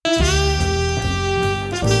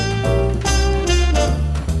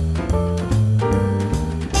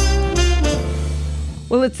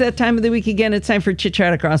Well, it's that time of the week again. It's time for Chit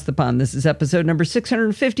Chat Across the Pond. This is episode number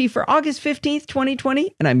 650 for August 15th,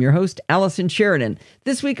 2020, and I'm your host, Allison Sheridan.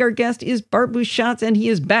 This week, our guest is Bart Busschots, and he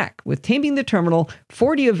is back with Taming the Terminal,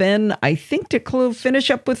 40 of N, I think to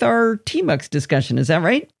finish up with our T-Mux discussion. Is that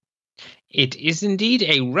right? It is indeed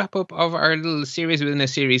a wrap-up of our little series within a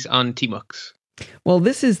series on T-Mux. Well,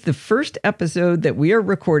 this is the first episode that we are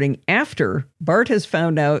recording after Bart has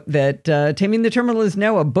found out that Taming the Terminal is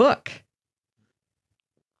now a book.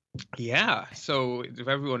 Yeah, so if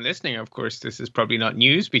everyone listening, of course, this is probably not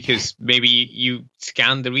news because maybe you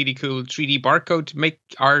scanned the really cool 3D barcode to make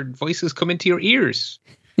our voices come into your ears.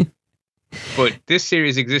 But this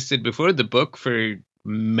series existed before the book for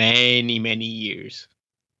many, many years.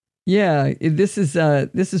 Yeah, this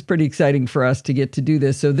is pretty exciting for us to get to do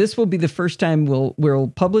this. So this will be the first time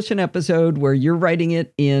we'll publish an episode where you're writing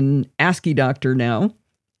it in ASCII Doctor now.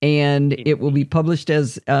 And it will be published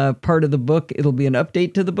as part of the book. It'll be an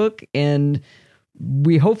update to the book, and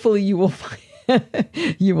hopefully you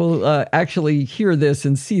will actually hear this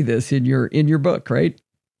and see this in your book, right?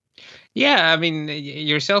 Yeah, I mean,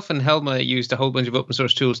 yourself and Helma used a whole bunch of open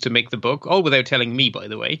source tools to make the book, all without telling me, by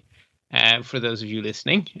the way. For those of you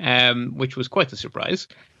listening, which was quite a surprise.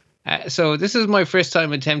 So this is my first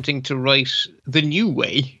time attempting to write the new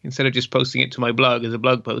way instead of just posting it to my blog as a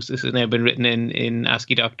blog post. This has now been written in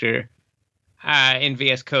ASCII Doctor in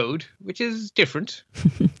VS Code, which is different.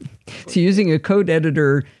 So using a code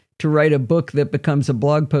editor to write a book that becomes a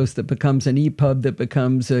blog post, that becomes an EPUB, that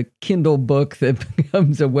becomes a Kindle book, that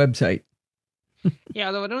becomes a website. Yeah,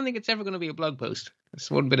 although I don't think it's ever going to be a blog post.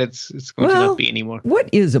 It's one bit it's going to not be anymore. What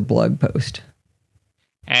is a blog post?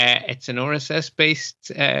 It's an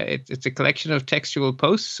RSS-based, it's a collection of textual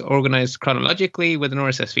posts organized chronologically with an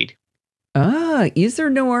RSS feed. Ah, is there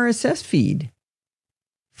no RSS feed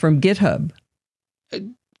from GitHub?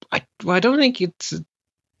 I don't think it's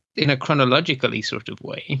in a chronologically sort of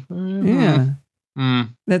way. Yeah.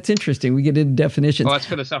 That's interesting. We get into definitions. Oh, it's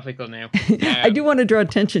philosophical now. I do want to draw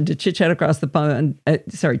attention to Chit Chat Across the Pond.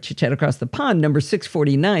 Chit Chat Across the Pond, number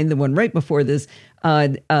 649, the one right before this.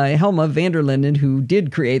 Helma van der Linden, who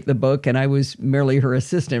did create the book, and I was merely her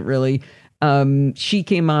assistant, really. She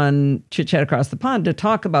came on Chit Chat Across the Pond to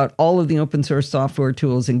talk about all of the open source software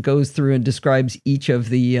tools and goes through and describes each of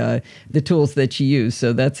the tools that she used.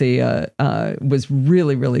 So that's was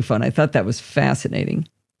really, really fun. I thought that was fascinating.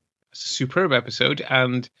 Superb episode,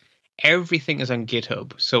 and everything is on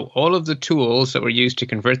GitHub. So all of the tools that were used to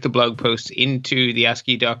convert the blog posts into the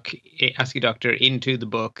ASCII Doctor into the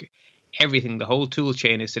book, everything, the whole tool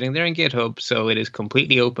chain is sitting there in GitHub. So it is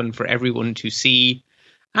completely open for everyone to see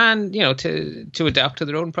and, to adapt to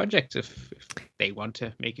their own projects if they want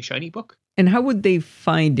to make a shiny book. And how would they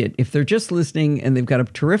find it? If they're just listening and they've got a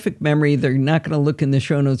terrific memory, they're not going to look in the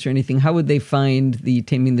show notes or anything. How would they find the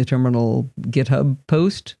Taming the Terminal GitHub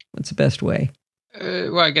post? What's the best way?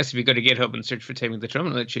 Well, I guess if you go to GitHub and search for Taming the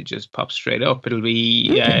Terminal, it should just pop straight up. It'll be,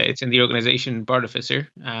 it's in the organization Bartificer,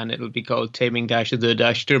 and it'll be called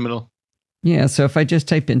Taming-the-Terminal. Yeah, so if I just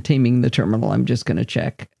type in Taming the Terminal, I'm just going to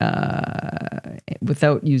check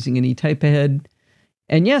without using any type ahead.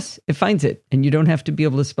 And yes, it finds it. And you don't have to be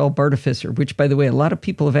able to spell Bartificer, which, by the way, a lot of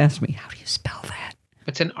people have asked me, how do you spell that?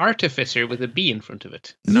 It's an artificer with a B in front of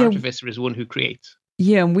it. An artificer is one who creates.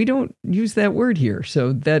 Yeah, and we don't use that word here.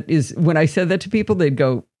 So that is, when I said that to people, they'd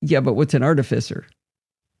go, yeah, but what's an artificer?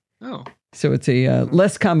 Oh. So it's a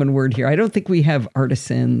less common word here. I don't think we have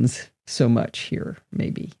artisans so much here,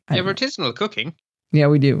 maybe. We have artisanal cooking. Yeah,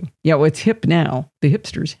 we do. Yeah, well, it's hip now. The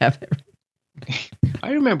hipsters have it.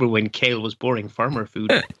 I remember when kale was boring farmer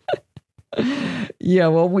food. Yeah,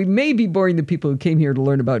 well, we may be boring the people who came here to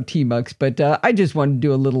learn about T-Mux, but I just wanted to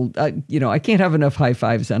do a little, I can't have enough high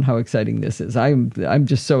fives on how exciting this is. I'm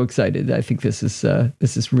just so excited. I think this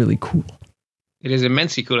is really cool. It is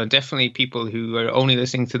immensely cool, and definitely people who are only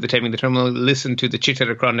listening to the Taming the Terminal listen to the Chit Chat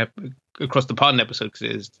Across the Pond episode because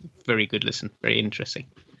it is very good listen, very interesting.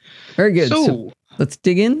 Very good. So let's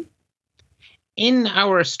dig in. In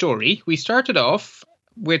our story, we started off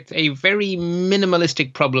with a very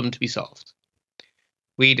minimalistic problem to be solved.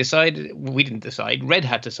 Red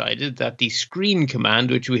Hat decided that the screen command,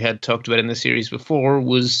 which we had talked about in the series before,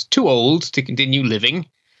 was too old to continue living,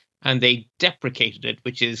 and they deprecated it,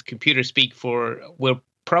 which is computer speak for, we'll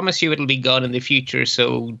promise you it'll be gone in the future,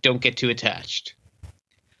 so don't get too attached.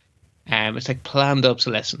 It's like planned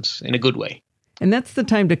obsolescence in a good way. And that's the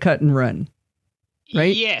time to cut and run.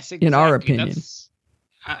 Right? Yes, exactly. In our opinion.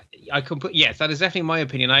 Yes, that is definitely my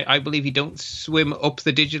opinion. I believe you don't swim up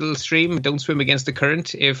the digital stream, don't swim against the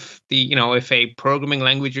current. If a programming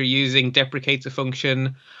language you're using deprecates a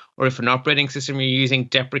function, or if an operating system you're using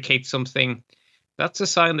deprecates something, that's a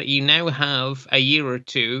sign that you now have a year or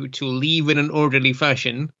two to leave in an orderly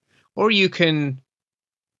fashion, or you can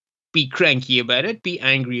be cranky about it, be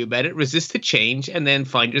angry about it, resist the change, and then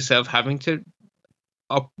find yourself having to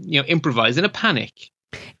improvise in a panic.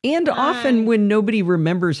 And often when nobody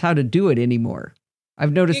remembers how to do it anymore.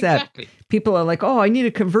 I've noticed that people are like, oh, I need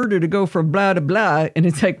a converter to go from blah to blah. And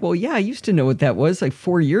it's like, well, yeah, I used to know what that was like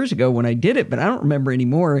 4 years ago when I did it, but I don't remember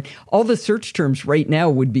anymore. All the search terms right now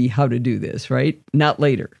would be how to do this, right? Not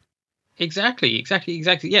later. Exactly.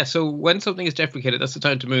 Yeah. So when something is deprecated, that's the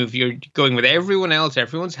time to move. You're going with everyone else.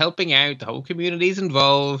 Everyone's helping out. The whole community is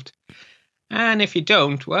involved. And if you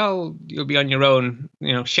don't, well, you'll be on your own,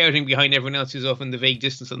 shouting behind everyone else who's off in the vague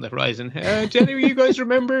distance on the horizon. Do any of you guys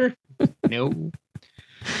remember? No.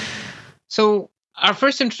 So our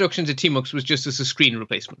first introduction to tmux was just as a screen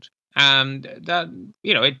replacement. And that,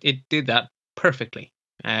 it did that perfectly.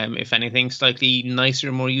 If anything, slightly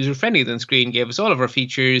nicer, more user-friendly than Screen, gave us all of our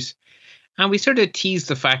features. And we sort of teased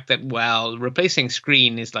the fact that, well, replacing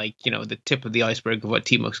Screen is like, the tip of the iceberg of what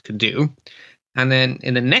tmux can do. And then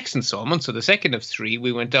in the next installment, so the second of 3,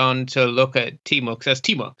 we went on to look at tmux as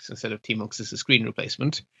tmux instead of tmux as a screen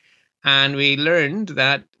replacement. And we learned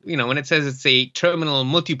that, when it says it's a terminal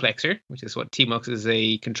multiplexer, which is what tmux is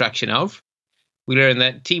a contraction of, we learned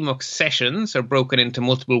that tmux sessions are broken into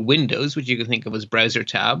multiple windows, which you can think of as browser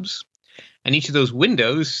tabs. And each of those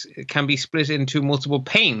windows can be split into multiple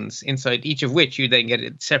panes, inside each of which you then get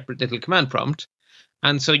a separate little command prompt.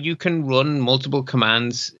 And so you can run multiple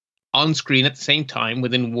commands on screen at the same time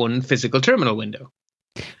within one physical terminal window.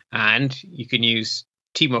 And you can use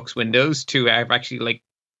tmux windows to have actually like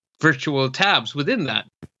virtual tabs within that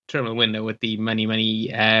terminal window with the many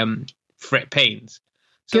panes.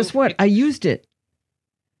 So guess what? I used it.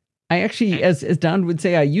 I actually, as Don would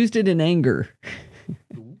say, I used it in anger.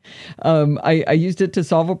 I used it to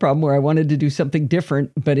solve a problem where I wanted to do something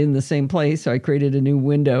different, but in the same place. So I created a new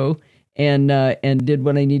window and did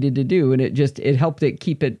what I needed to do. And it helped it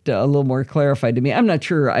keep it a little more clarified to me. I'm not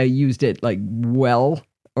sure I used it like well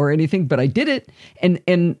or anything, but I did it.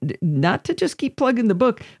 And not to just keep plugging the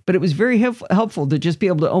book, but it was very helpful to just be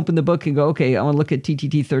able to open the book and go, okay, I want to look at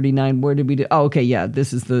TTT 39. Where did we do? Oh, okay. Yeah,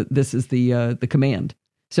 this is the command.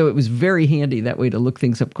 So it was very handy that way to look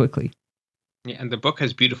things up quickly. Yeah, and the book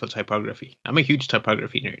has beautiful typography. I'm a huge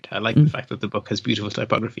typography nerd. I like the fact that the book has beautiful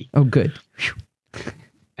typography. Oh, good.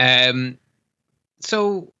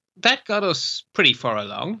 So that got us pretty far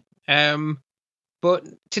along. But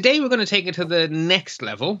today we're going to take it to the next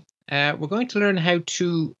level. We're going to learn how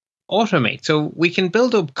to automate. So we can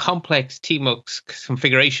build up complex tmux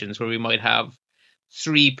configurations where we might have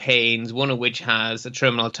 3 panes, one of which has a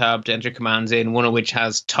terminal tab to enter commands in, one of which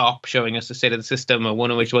has top showing us the state of the system, or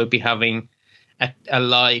one of which might be having a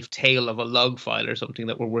live tail of a log file or something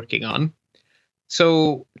that we're working on.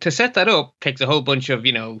 So to set that up takes a whole bunch of,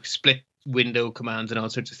 split window commands and all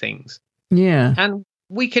sorts of things. Yeah. And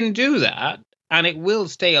we can do that, and it will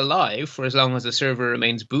stay alive for as long as the server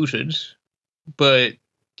remains booted. But,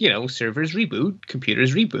 servers reboot,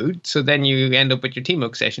 computers reboot. So then you end up with your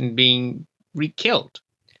tmux session being killed.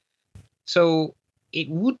 So it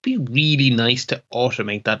would be really nice to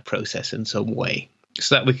automate that process in some way,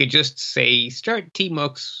 so that we could just say, start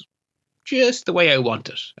tmux just the way I want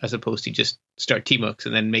it, as opposed to just start tmux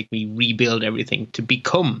and then make me rebuild everything to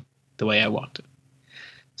become the way I want it.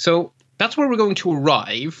 So that's where we're going to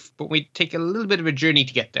arrive, but we take a little bit of a journey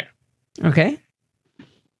to get there. Okay.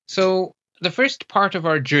 So the first part of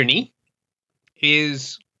our journey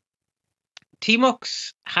is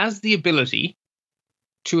tmux has the ability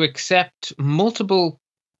to accept multiple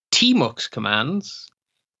tmux commands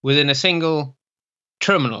within a single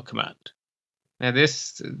terminal command. Now,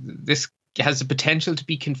 this has the potential to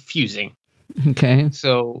be confusing. Okay.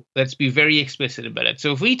 So let's be very explicit about it.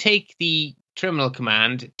 So if we take the terminal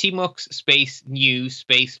command tmux space new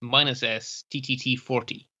space -s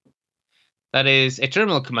ttt40, that is a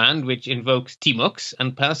terminal command which invokes tmux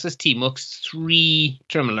and passes tmux 3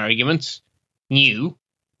 terminal arguments: new,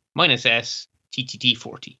 -s,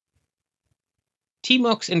 ttt40.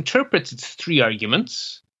 tmux interprets its 3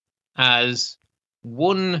 arguments as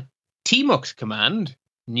one tmux command,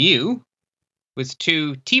 new, with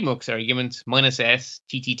 2 tmux arguments, -s,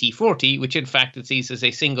 ttt40, which in fact it sees as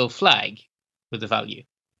a single flag with a value.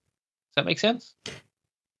 Does that make sense?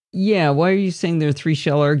 Yeah. Why are you saying there are 3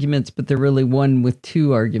 shell arguments, but they're really 1 with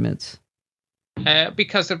 2 arguments?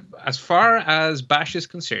 Because as far as bash is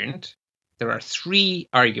concerned, there are 3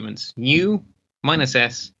 arguments: new,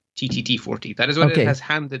 -s, ttt40. That is what it has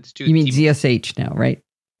handed to. You mean ZSH now, right?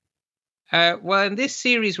 Well, in this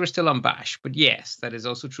series, we're still on bash, but yes, that is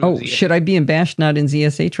also true. Oh, should I be in bash, not in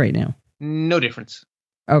ZSH right now? No difference.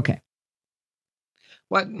 Okay.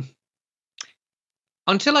 What?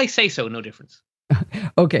 Until I say so, no difference.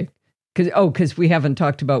 Okay. Because we haven't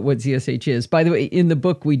talked about what ZSH is. By the way, in the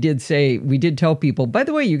book, we did tell people, by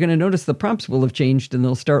the way, you're going to notice the prompts will have changed and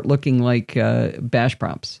they'll start looking like bash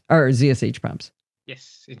prompts or ZSH prompts.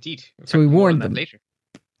 Yes, indeed. So we warned them. Later.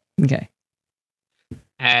 Okay.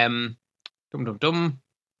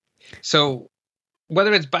 So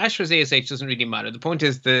whether it's bash or ZSH doesn't really matter. The point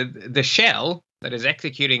is the shell that is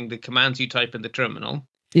executing the commands you type in the terminal,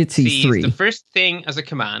 it sees three. The first thing as a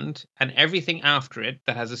command and everything after it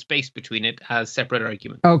that has a space between it as separate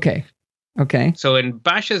arguments. Okay. So in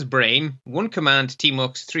bash's brain, one command,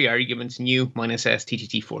 tmux, 3 arguments, new, -s,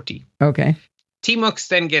 ttt40. Okay. Tmux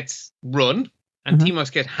then gets run, and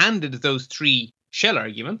tmux gets handed those 3 shell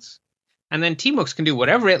arguments, and then tmux can do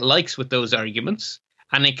whatever it likes with those arguments,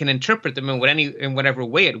 and it can interpret them in whatever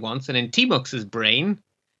way it wants. And in tmux's brain,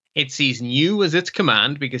 it sees new as its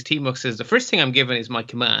command, because tmux says the first thing I'm given is my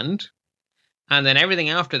command, and then everything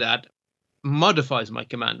after that modifies my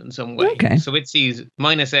command in some way. Okay. So it sees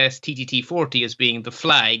 -s ttt40 as being the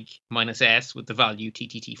flag -s with the value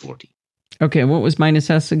ttt40. Okay, what was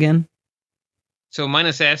 -s again? So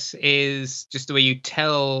 -s is just the way you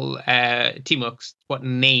tell tmux what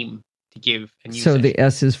name to give a new session. The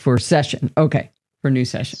S is for session. Okay, for new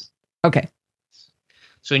session. Yes. Okay.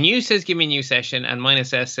 So new says give me a new session, and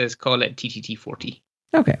 -s says call it ttt40.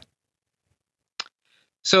 Okay.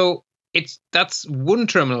 So that's one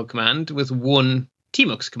terminal command with one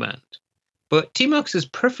tmux command. But tmux is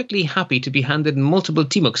perfectly happy to be handed multiple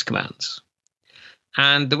tmux commands.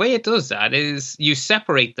 And the way it does that is you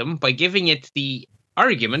separate them by giving it the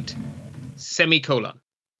argument semicolon.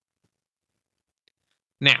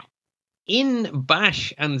 Now, in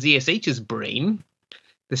bash and ZSH's brain,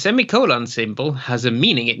 the semicolon symbol has a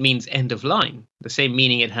meaning. It means end of line. The same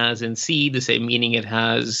meaning it has in C, the same meaning it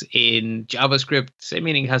has in JavaScript, the same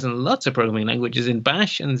meaning it has in lots of programming languages. In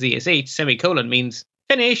bash and ZSH, semicolon means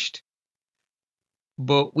finished.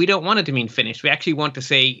 But we don't want it to mean finished. We actually want to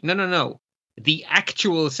say, no. The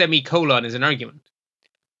actual semicolon is an argument.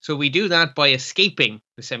 So we do that by escaping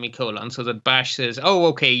the semicolon so that bash says, oh,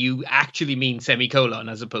 okay, you actually mean semicolon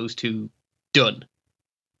as opposed to done.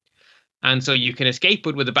 And so you can escape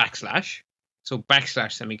it with a backslash. So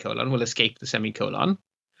backslash semicolon will escape the semicolon.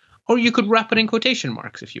 Or you could wrap it in quotation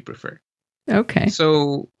marks if you prefer. Okay.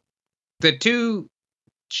 So the 2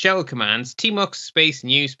 shell commands, tmux space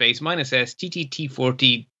new space -s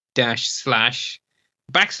ttt40 /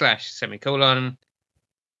 backslash semicolon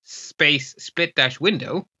space split dash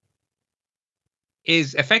window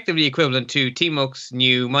is effectively equivalent to tmux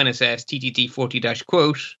new -s ttt40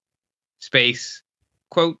 quote space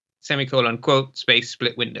quote semicolon quote space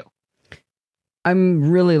split window.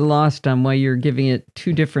 I'm really lost on why you're giving it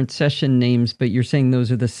 2 different session names, but you're saying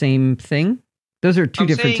those are the same thing? Those are 2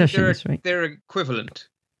 different sessions, right? They're equivalent,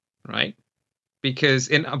 right? Because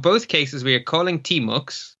in both cases, we are calling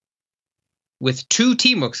tmux with 2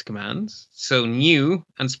 tmux commands, so new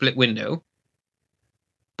and split window,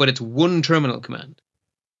 but it's one terminal command.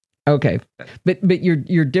 Okay, but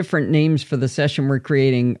your different names for the session we're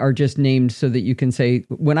creating are just named so that you can say,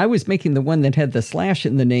 when I was making the one that had the slash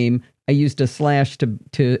in the name, I used a slash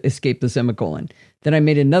to escape the semicolon. Then I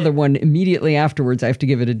made another one immediately afterwards. I have to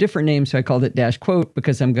give it a different name, so I called it dash quote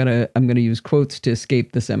because I'm gonna use quotes to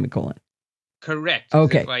escape the semicolon. Correct.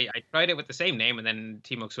 Okay. I tried it with the same name, and then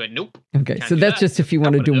tmux went, nope. Okay, so that's just if you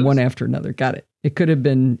want to do one after another. Got it. It could have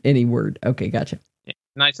been any word. Okay, gotcha. Yeah.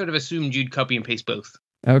 And I sort of assumed you'd copy and paste both.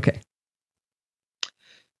 Okay.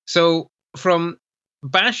 So from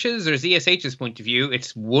bash's or ZSH's point of view,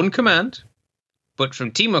 it's one command, but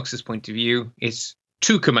from tmux's point of view, it's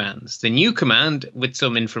 2 commands. The new command with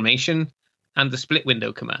some information and the split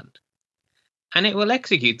window command. And it will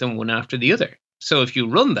execute them one after the other. So if you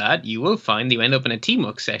run that, you will find you end up in a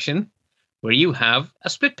tmux session where you have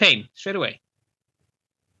a split pane straight away.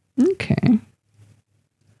 Okay.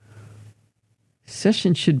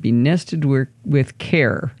 Session should be nested with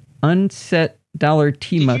care. Unset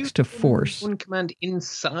 $tmux to force. One command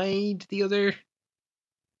inside the other?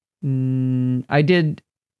 I did.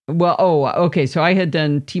 Well, okay. So I had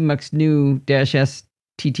done tmux new -s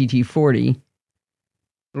ttt40.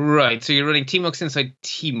 Right. So you're running tmux inside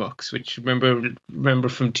tmux, which remember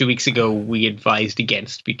from 2 weeks ago we advised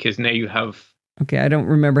against because now you have. Okay, I don't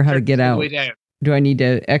remember how to get out. Do I need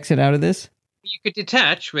to exit out of this? You could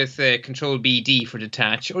detach with Control BD for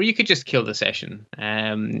detach, or you could just kill the session.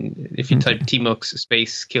 If you type tmux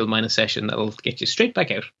space kill -session, that'll get you straight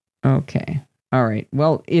back out. Okay. All right.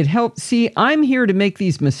 Well, it helps. See, I'm here to make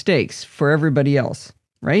these mistakes for everybody else,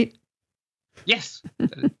 right? Yes.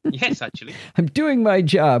 Yes, actually. I'm doing my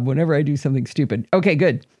job whenever I do something stupid. Okay,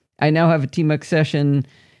 good. I now have a TMUX session.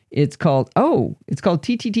 It's called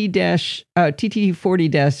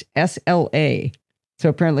TTT40-SLA. So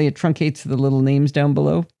apparently it truncates the little names down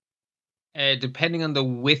below. Depending on the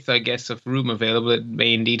width, I guess, of room available, it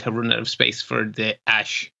may indeed have run out of space for the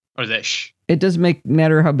ash or the sh. It doesn't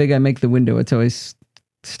matter how big I make the window. It's always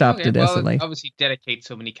stopped at SLA. It obviously dedicates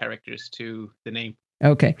so many characters to the name.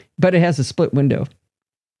 Okay, but it has a split window.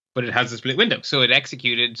 But it has a split window, so it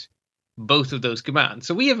executed both of those commands.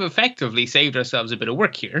 So we have effectively saved ourselves a bit of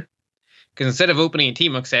work here. Because instead of opening a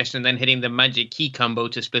TMUX session and then hitting the magic key combo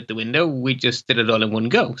to split the window, we just did it all in one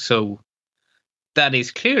go. So that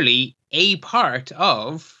is clearly a part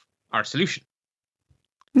of our solution.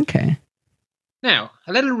 Okay. Now,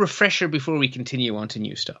 a little refresher before we continue on to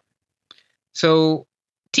new stuff. So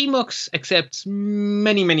TMUX accepts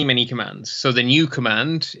many, many, many commands. So the new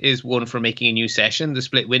command is one for making a new session. The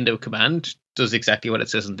split window command does exactly what it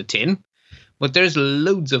says on the tin. But there's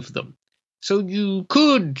loads of them. So you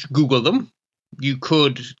could Google them. You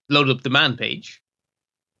could load up the man page.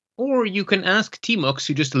 Or you can ask TMUX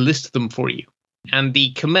to just list them for you. And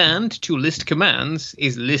the command to list commands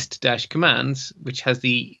is list-commands, which has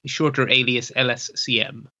the shorter alias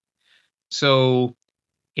LSCM. So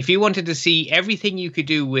if you wanted to see everything you could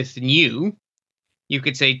do with new, you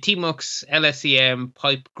could say tmux lscm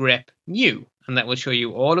pipe grep new, and that will show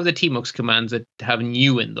you all of the tmux commands that have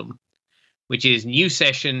new in them, which is new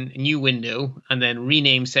session, new window, and then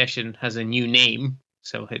rename session has a new name,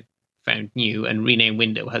 so it found new, and rename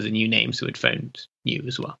window has a new name, so it found new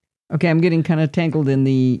as well. Okay, I'm getting kind of tangled in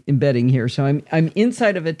the embedding here. So I'm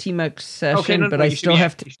inside of a TMUX session, but I still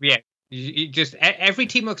have to. Yeah, you just every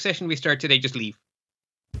TMUX session we start today, just leave.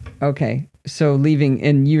 Okay, so leaving,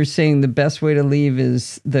 and you're saying the best way to leave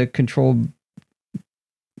is the control.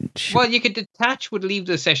 Well, you could detach would leave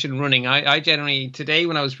the session running. I generally, today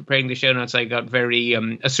when I was preparing the show notes, I got very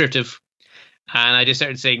assertive, and I just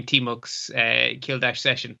started saying TMUX kill dash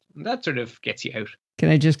session. That sort of gets you out. Can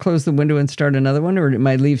I just close the window and start another one, or am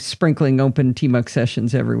I leave sprinkling open TMUX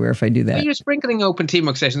sessions everywhere if I do that? Well, you're sprinkling open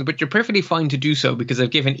TMUX sessions, but you're perfectly fine to do so because I've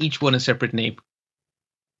given each one a separate name.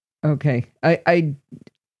 Okay.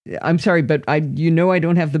 I'm sorry, but I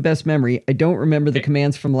don't have the best memory. I don't remember the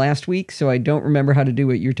commands from last week, so I don't remember how to do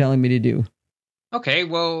what you're telling me to do. Okay,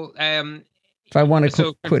 well, if I want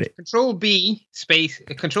to quit it, Control B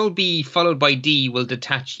followed by D will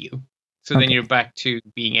detach you. So then you're back to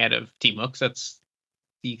being out of TMUX. That's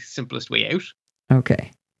the simplest way out.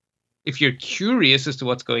 Okay. If you're curious as to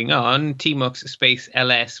what's going on, tmux space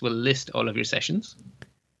ls will list all of your sessions.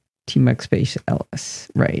 tmux space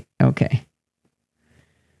ls, right? Okay.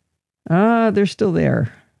 They're still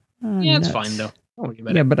there. Yeah, it's fine though. Don't worry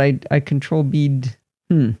about it. Yeah, but I control bead.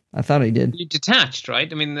 I thought I did. You detached,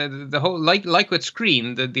 right? I mean, the whole like with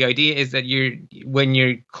screen, the idea is that when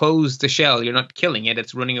you close the shell, you're not killing it;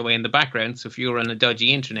 it's running away in the background. So if you were on a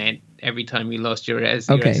dodgy internet, every time you lost your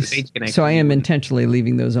SSH connection, so I am intentionally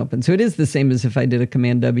leaving those open. So it is the same as if I did a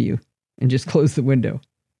Command W and just close the window.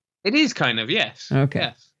 It is kind of, yes. Okay.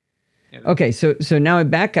 Yes. Yeah. Okay, so now I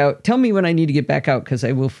back out. Tell me when I need to get back out because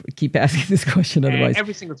I will keep asking this question otherwise.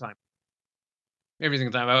 Every single time. Every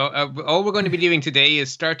single time. All we're going to be doing today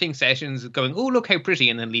is starting sessions, going, oh, look how pretty,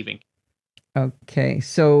 and then leaving. Okay,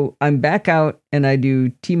 so I'm back out and I do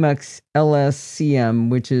tmux lscm,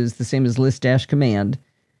 which is the same as list-command.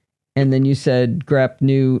 And then you said grep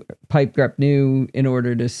new, pipe grep new in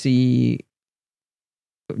order to see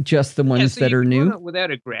just the ones that are new? Without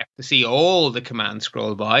a grep to see all the commands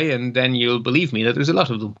scroll by, and then you'll believe me that there's a lot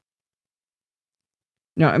of them.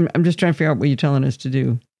 No, I'm just trying to figure out what you're telling us to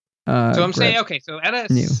do. So I'm saying, okay, so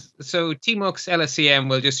so tmux lscm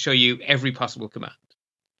will just show you every possible command,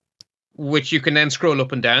 which you can then scroll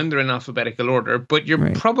up and down. They're in alphabetical order, but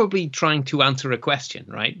you're probably trying to answer a question,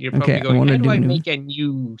 right? You're probably going, how do I make a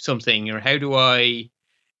new something, or how do I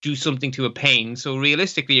do something to a pane? So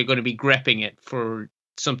realistically, you're going to be grepping it for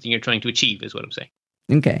something you're trying to achieve, is what I'm saying.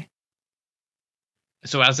 Okay.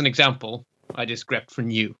 So as an example, I just grepped for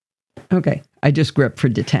new. Okay. I just grep for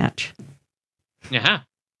detach.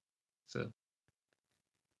 So.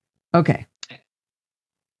 Okay.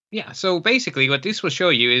 Yeah, so basically what this will show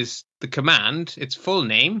you is the command, its full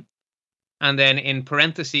name, and then in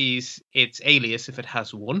parentheses, its alias if it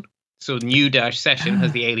has one. So new-session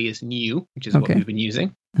has the alias new, which is what we've been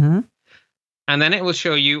using. Uh-huh. And then it will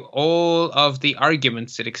show you all of the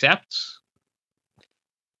arguments it accepts.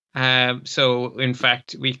 So in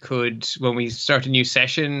fact, we could, when we start a new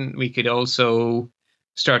session, we could also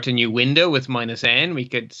start a new window with -n. We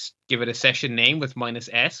could give it a session name with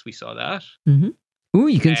 -s. We saw that. Mm-hmm. Ooh,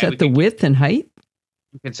 you can set the width and height?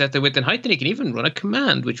 You can set the width and height, and you can even run a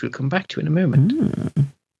command, which we'll come back to in a moment.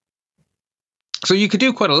 So you can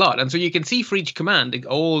do quite a lot. And so you can see for each command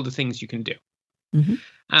all the things you can do. Mm-hmm.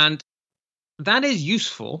 And that is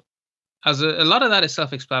useful, as a lot of that is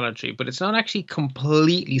self-explanatory, but it's not actually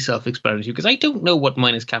completely self-explanatory because I don't know what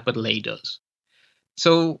 -A does.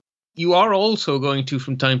 So you are also going to,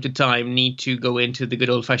 from time to time, need to go into the good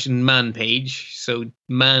old-fashioned man page. So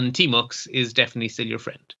man tmux is definitely still your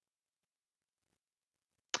friend.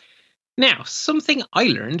 Now, something I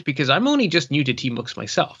learned, because I'm only just new to tmux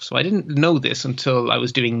myself, so I didn't know this until I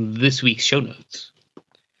was doing this week's show notes.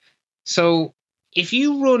 So if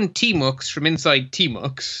you run tmux from inside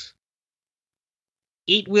tmux,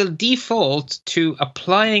 it will default to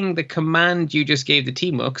applying the command you just gave the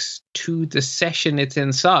tmux to the session it's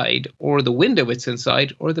inside, or the window it's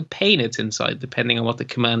inside, or the pane it's inside, depending on what the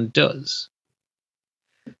command does.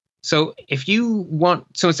 So if you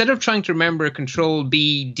want, so instead of trying to remember Control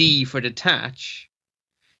B D for detach,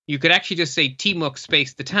 you could actually just say tmux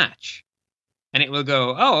space detach, and it will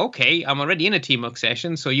go, oh, okay, I'm already in a tmux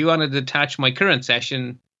session, so you want to detach my current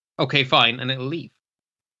session, okay, fine, and it'll leave.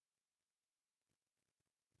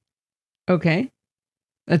 Okay.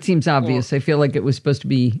 That seems obvious. I feel like it was supposed to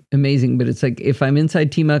be amazing, but it's like if I'm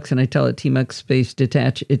inside tmux and I tell it tmux space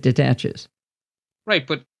detach, it detaches. Right,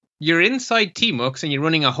 but you're inside tmux and you're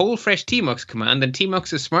running a whole fresh tmux command, and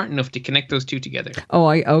tmux is smart enough to connect those two together. Oh,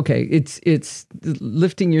 okay. It's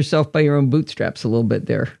lifting yourself by your own bootstraps a little bit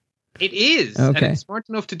there. It is, okay. And it's smart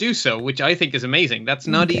enough to do so, which I think is amazing. That's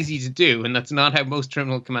not easy to do, and that's not how most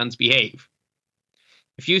terminal commands behave.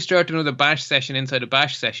 If you start another bash session inside a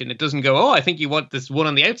bash session, it doesn't go, oh, I think you want this one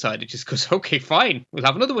on the outside. It just goes, okay, fine. We'll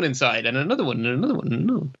have another one inside, and another one, and another one, and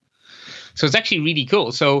another one. So it's actually really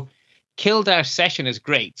cool. So kill-session is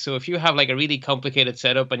great. So if you have like a really complicated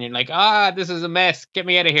setup and you're like, this is a mess, get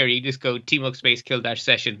me out of here, you just go tmux space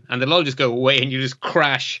kill-session, and they'll all just go away, and you just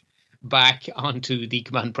crash back onto the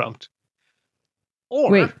command prompt.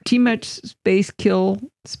 Or wait, tmux space kill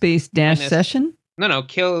space dash session? No,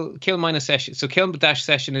 kill minus session. So kill dash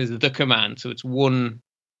session is the command. So it's one.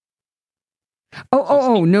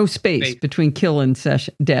 No space between kill and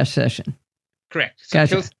session dash session. Correct. So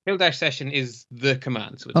gotcha. Kill dash session is the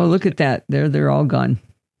command. So it's look at that. They're all gone.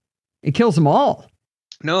 It kills them all.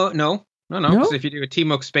 No. Because if you do a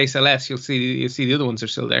tmux space ls, you'll see the other ones are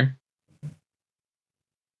still there.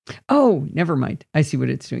 Oh, never mind. I see what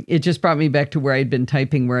it's doing. It just brought me back to where I'd been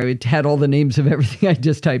typing, where I had all the names of everything I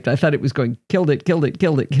just typed. I thought it was going, killed it.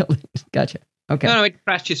 Gotcha. Okay. No, it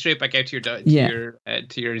crashed you straight back out to your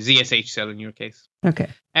ZSH cell in your case. Okay.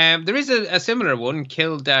 There is a similar one,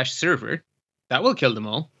 kill-server. That will kill them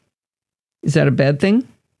all. Is that a bad thing?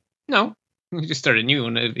 No. You just start a new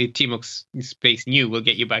one. A tmux space new will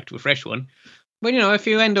get you back to a fresh one. But, if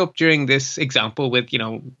you end up during this example with,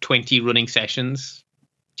 20 running sessions,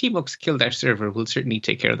 tmux kill-server will certainly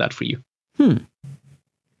take care of that for you.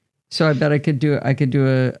 So I bet I could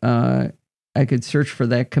search for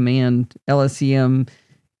that command, lscm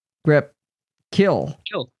grep kill.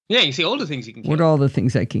 Yeah, you see all the things you can kill. What are all the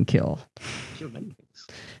things I can kill? Kill many things.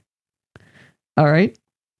 All right.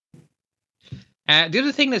 The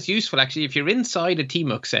other thing that's useful, actually, if you're inside a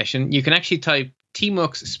tmux session, you can actually type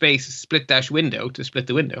tmux space split dash window to split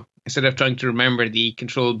the window, instead of trying to remember the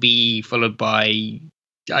Control B followed by,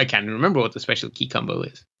 I can't remember what the special key combo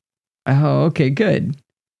is. Oh, okay, good.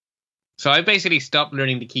 So I basically stopped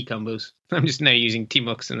learning the key combos. I'm just now using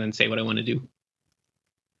tmux and then say what I want to do.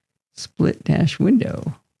 Split dash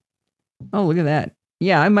window. Oh, look at that.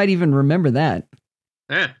 Yeah, I might even remember that.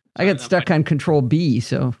 Yeah. I got stuck on Control B,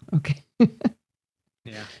 so okay.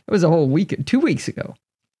 Yeah. It was a whole week, 2 weeks ago.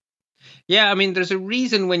 Yeah, I mean, there's a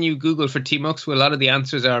reason when you Google for tmux, where a lot of the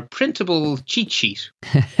answers are printable cheat sheet.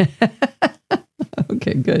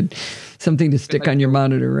 Okay, good. Something to stick on your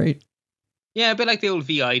monitor, right? Yeah, a bit like the old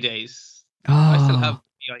VI days. Oh. I still have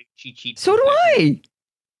VI cheat sheet. So do I.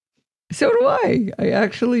 I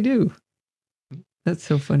actually do. That's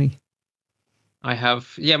so funny. I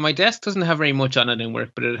have, my desk doesn't have very much on it in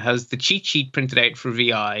work, but it has the cheat sheet printed out for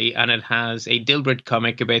VI, and it has a Dilbert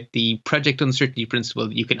comic about the project uncertainty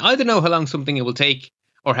principle. You can either know how long something it will take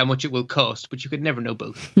or how much it will cost, but you could never know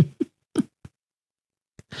both.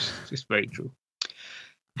 It's just very true.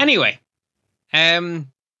 Anyway,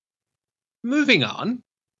 moving on.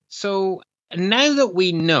 So now that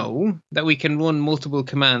we know that we can run multiple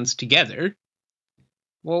commands together,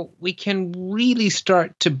 well, we can really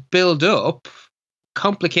start to build up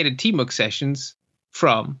complicated tmux sessions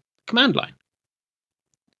from command line.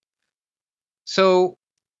 So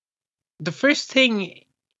the first thing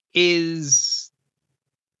is,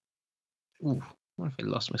 what What if I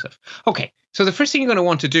lost myself? Okay, so the first thing you're going to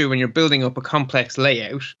want to do when you're building up a complex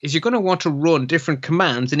layout is you're going to want to run different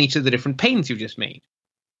commands in each of the different panes you've just made.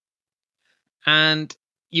 And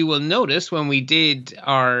you will notice when we did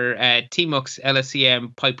our tmux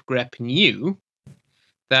lscm pipe grep new,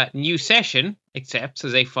 that new session accepts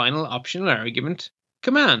as a final optional argument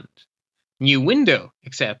command. New window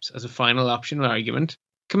accepts as a final optional argument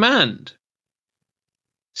command.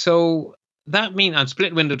 So that means, and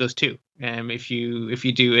split window does too. If you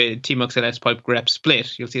do a tmux ls pipe grep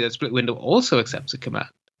split, you'll see that split window also accepts a command.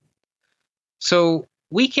 So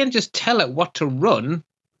we can just tell it what to run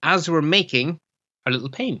as we're making our little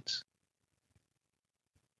panes.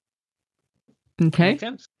 Okay. Make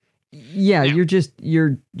sense? Yeah, Now,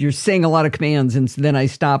 you're saying a lot of commands, and then I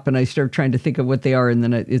stop and I start trying to think of what they are, and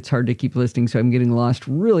then it's hard to keep listening. So I'm getting lost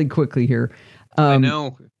really quickly here. I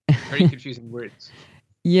know, very confusing words.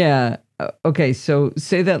 Yeah. Okay. So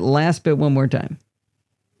say that last bit one more time.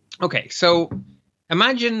 Okay. So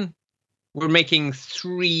imagine we're making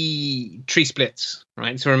three splits,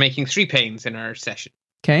 right? So we're making 3 panes in our session.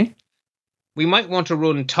 Okay. We might want to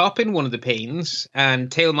run top in one of the panes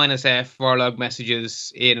and tail -f varlog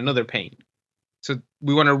messages in another pane. So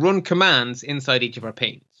we want to run commands inside each of our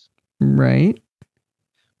panes. Right.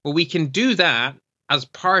 Well, we can do that as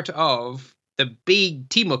part of the big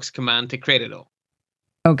tmux command to create it all.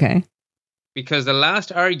 Okay. Because the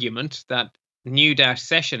last argument that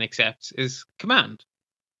new-session accepts is command.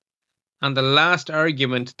 And the last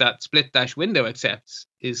argument that split-window accepts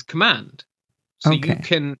is command. So Okay. you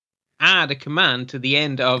can add a command to the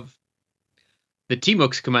end of the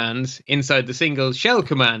tmux commands inside the single shell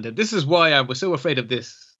command. And this is why I was so afraid of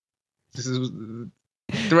this.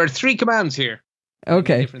 There are 3 commands here.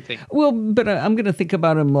 Okay. Different things. Well, but I'm going to think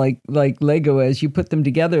about them like Lego. As you put them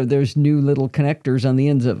together, there's new little connectors on the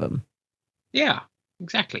ends of them. Yeah,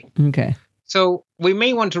 exactly. Okay. So we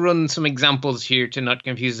may want to run some examples here to not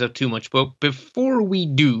confuse us too much. But before we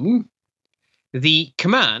do, the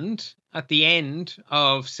command at the end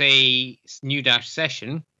of, say,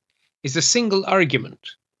 new-session is a single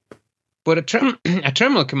argument. But a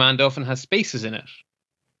terminal command often has spaces in it.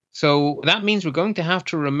 So that means we're going to have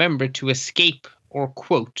to remember to escape or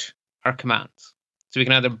quote our commands. So we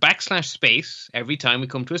can either \space every time we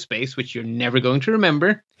come to a space, which you're never going to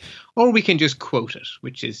remember, or we can just quote it,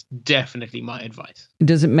 which is definitely my advice.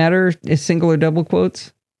 Does it matter if single or double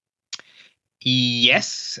quotes?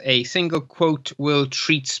 Yes, a single quote will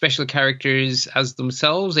treat special characters as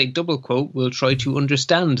themselves. A double quote will try to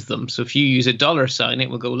understand them. So if you use a $sign, it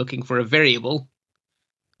will go looking for a variable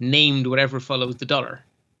named whatever follows the dollar.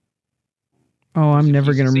 Oh, I'm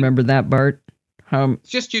never going to remember that, Bart.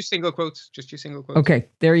 Just use single quotes. Okay,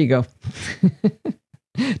 there you go.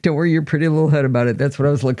 Don't worry your pretty little head about it. That's what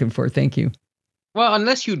I was looking for. Thank you. Well,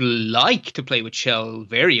 unless you'd like to play with shell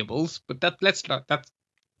variables, but let's not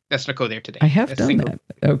go there today. I have done that.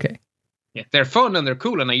 Okay. Yeah, they're fun and they're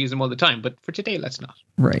cool and I use them all the time, but for today, let's not.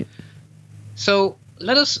 Right. So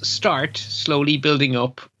let us start slowly building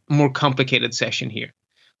up a more complicated session here.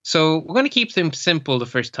 So we're going to keep things simple the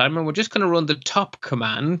first time, and we're just going to run the top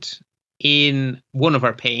command in one of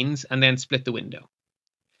our panes and then split the window.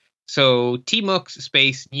 So tmux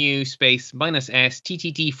space new space -s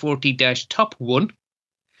ttt40-top1.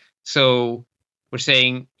 So we're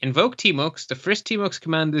saying invoke tmux. The first tmux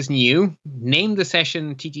command is new. Name the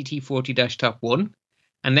session ttt40-top1.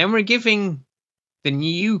 And then we're giving the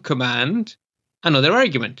new command another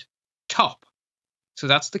argument, top. So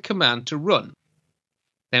that's the command to run.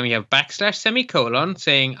 Then we have \semicolon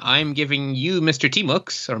saying I'm giving you Mr.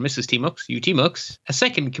 Tmux or Mrs. Tmux, you Tmux, a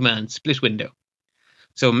second command, split window.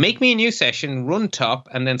 So make me a new session, run top,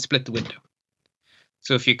 and then split the window.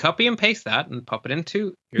 So if you copy and paste that and pop it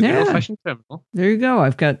into your good old-fashioned terminal. There you go.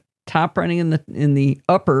 I've got top running in the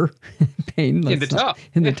upper pane. In the top.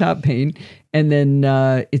 In the top pane. And then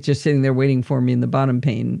it's just sitting there waiting for me in the bottom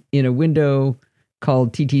pane in a window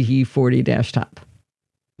called TTT40-top.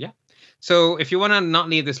 So if you want to not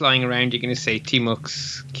leave this lying around, you can just say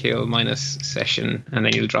tmux kill -session, and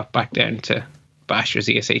then you'll drop back down to bash or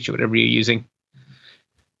zsh or whatever you're using.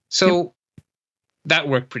 So that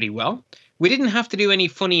worked pretty well. We didn't have to do any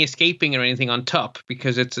funny escaping or anything on top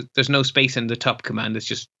because there's no space in the top command. It's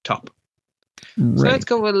just top. Right. So let's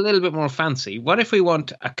go a little bit more fancy. What if we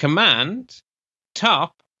want a command,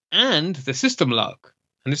 top, and the system log?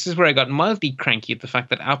 And this is where I got mildly cranky at the fact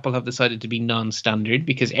that Apple have decided to be non-standard,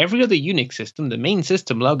 because every other Unix system, the main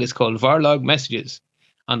system log is called varlog messages.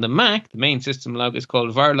 On the Mac, the main system log is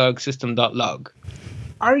called varlog system.log.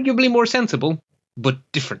 Arguably more sensible, but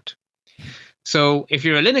different. So if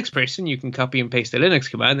you're a Linux person, you can copy and paste the Linux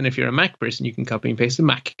command. And if you're a Mac person, you can copy and paste the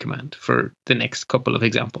Mac command for the next couple of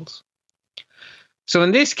examples. So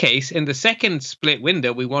in this case, in the second split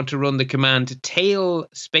window, we want to run the command tail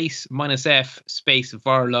space -f space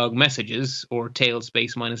varlog messages, or tail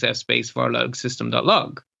space -f space varlog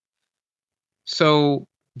system.log. So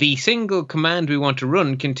the single command we want to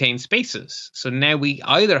run contains spaces. So now we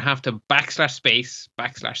either have to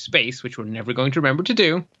 \space, which we're never going to remember to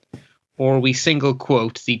do, or we single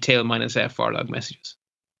quote the tail -f varlog messages.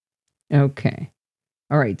 Okay.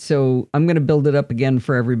 All right. So I'm going to build it up again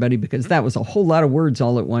for everybody because that was a whole lot of words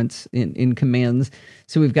all at once in commands.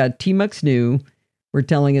 So we've got tmux new. We're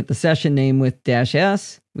telling it the session name with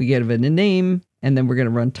 -s. We give it a name, and then we're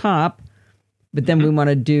going to run top. But then we want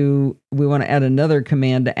to add another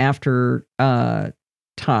command after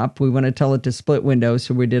top. We want to tell it to split window.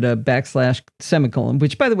 So we did a \semicolon,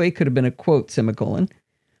 which by the way could have been a quote semicolon.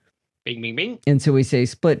 Bing, bing, bing. And so we say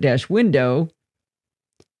split -window.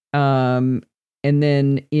 And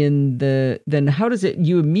then then how does it,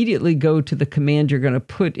 you immediately go to the command you're going to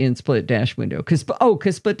put in split -window? Because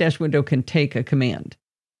split -window can take a command.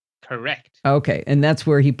 Correct. Okay. And that's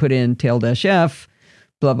where he put in tail -f,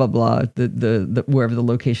 blah, blah, blah, the wherever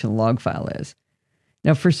the location log file is.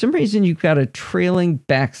 Now, for some reason, you've got a trailing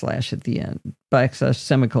backslash at the end,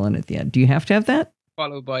 \semicolon at the end. Do you have to have that?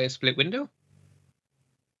 Followed by a split window.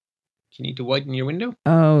 Do you need to widen your window?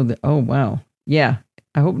 Oh, wow. Yeah.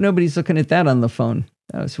 I hope nobody's looking at that on the phone.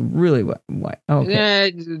 That was really why.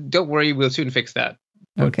 Okay. Don't worry, we'll soon fix that.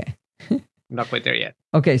 Okay. I'm not quite there yet.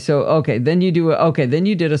 Okay, so then you then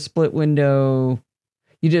you did a split window.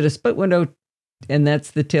 You did a split window, and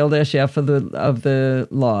that's the tail -f of the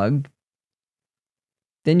log.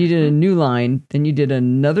 Then you did a new line. Then you did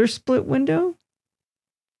another split window.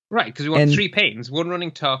 Right, because we want 3 panes: one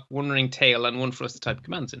running top, one running tail, and one for us to type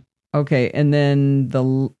commands in. Okay, and then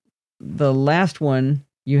the last one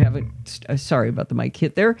you haven't. Sorry about the mic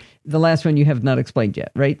hit there. The last one you have not explained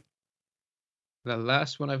yet, right? The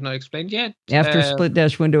last one I've not explained yet. After split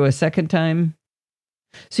 -window a second time.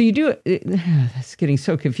 So you do it. It's getting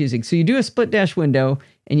so confusing. So you do a split -window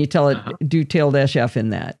and you tell it do tail -f in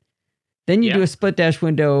that. Then you do a split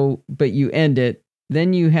 -window, but you end it.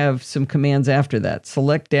 Then you have some commands after that.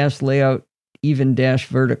 Select -layout even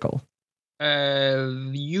 -vertical.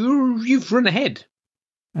 You've run ahead.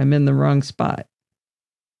 I'm in the wrong spot.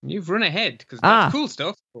 You've run ahead because that's cool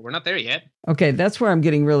stuff, but we're not there yet. Okay, that's where I'm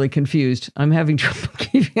getting really confused. I'm having trouble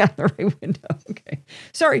keeping on the right window. Okay,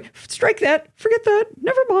 sorry. Strike that. Forget that.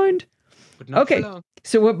 Never mind. But not for long.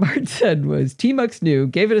 So what Bart said was tmux new,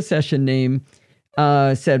 gave it a session name,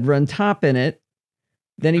 said run top in it.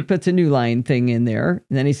 Then he puts a new line thing in there.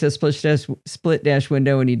 And then he says split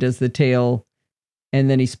 -window, and he does the tail. And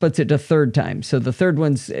then he splits it a third time. So the third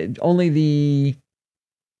one's only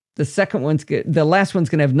the second one's good. The last one's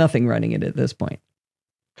going to have nothing running it at this point.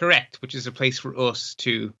 Correct, which is a place for us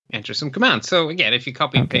to enter some commands. So again, if you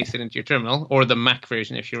copy and paste it into your terminal, or the Mac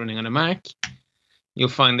version if you're running on a Mac, you'll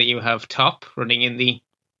find that you have top running in the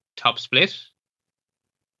top split.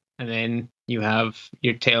 And then you have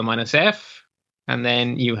your tail -f. And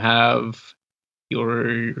then you have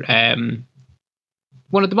your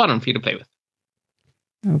one at the bottom for you to play with.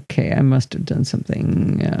 Okay, I must have done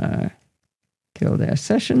something. Kill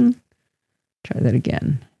 -session. Try that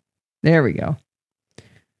again. There we go.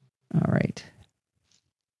 All right.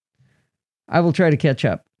 I will try to catch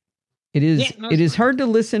up. It is hard to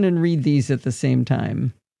listen and read these at the same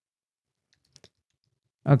time.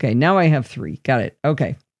 Okay, now I have 3. Got it.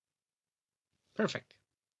 Okay. Perfect.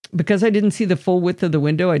 Because I didn't see the full width of the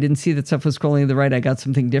window, I didn't see that stuff was scrolling to the right. I got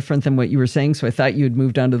something different than what you were saying, so I thought you had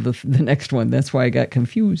moved on to the next one. That's why I got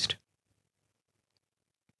confused.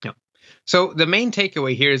 No. So the main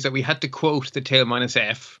takeaway here is that we had to quote the tail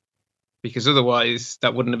 -f, because otherwise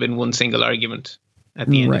that wouldn't have been one single argument at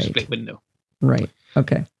the end of split window. Right.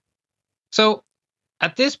 Okay. So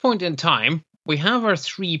at this point in time, we have our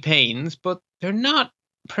 3 panes, but they're not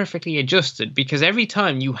perfectly adjusted because every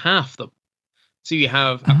time you half them. So you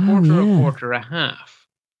have a quarter, a half.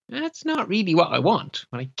 That's not really what I want.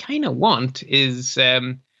 What I kind of want is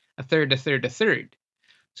a third, a third, a third.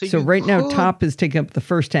 So right now, top is taking up the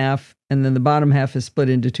first half, and then the bottom half is split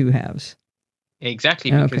into 2 halves. Exactly,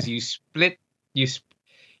 because you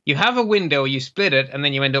have a window, you split it, and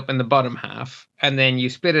then you end up in the bottom half. And then you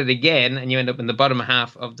split it again, and you end up in the bottom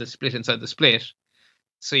half of the split inside the split.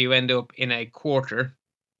 So you end up in a quarter.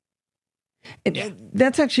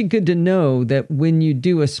 That's actually good to know that when you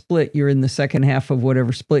do a split, you're in the second half of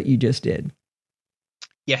whatever split you just did.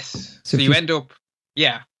 Yes. So you end up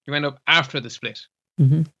after the split,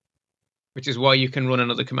 which is why you can run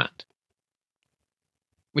another command.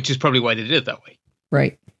 which is probably why they did it that way.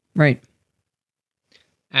 Right. Right.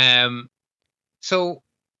 So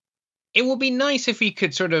it would be nice if we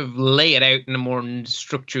could sort of lay it out in a more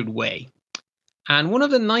structured way. And one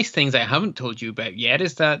of the nice things I haven't told you about yet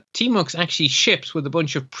is that Tmux actually ships with a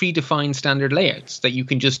bunch of predefined standard layouts that you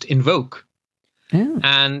can just invoke. Yeah.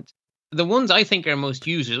 And the ones I think are most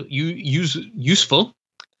useful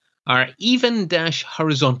are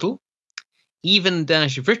even-horizontal,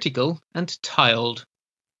 even-vertical, and tiled.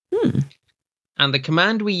 And the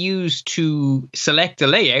command we use to select a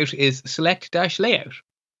layout is select-layout.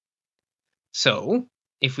 So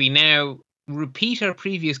if we now repeat our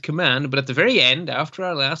previous command, but at the very end, after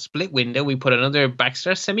our last split window, we put another /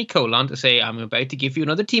 to say, I'm about to give you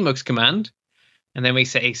another Tmux command. And then we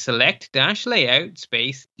say select-layout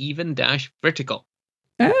space even-vertical.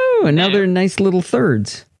 Oh, another nice little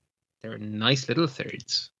thirds. They're nice little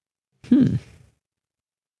thirds. And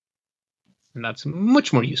that's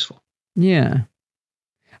much more useful. Yeah.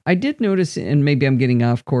 I did notice, and maybe I'm getting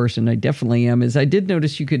off course, and I definitely am, is I did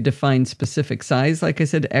notice you could define specific size, like I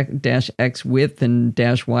said, -X width and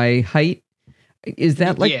 -Y height. Is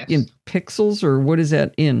that like in pixels, or what is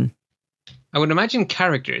that in? I would imagine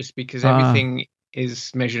characters, because everything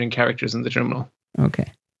is measured in characters in the terminal.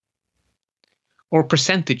 Okay. Or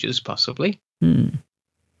percentages, possibly.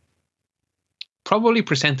 Probably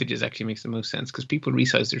percentages actually makes the most sense, because people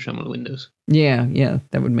resize their terminal windows. Yeah,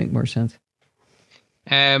 that would make more sense.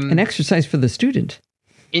 An exercise for the student.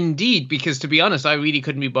 Indeed, because to be honest, I really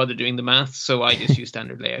couldn't be bothered doing the math, so I just use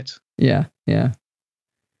standard layouts. Yeah.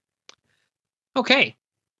 Okay,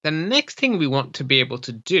 the next thing we want to be able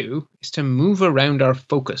to do is to move around our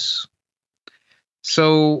focus.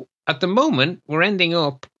 So at the moment, we're ending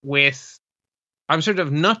up with, I'm sort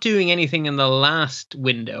of not doing anything in the last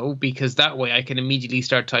window, because that way I can immediately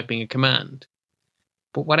start typing a command.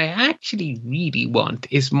 But what I actually really want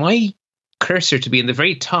is my cursor to be in the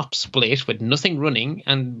very top split with nothing running,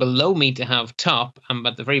 and below me to have top, and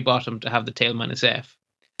at the very bottom to have the tail -F.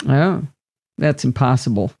 Oh, that's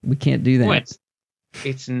impossible. We can't do that. Well,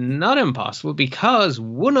 it's not impossible, because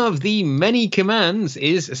one of the many commands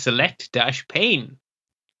is select-pane.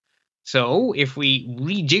 So if we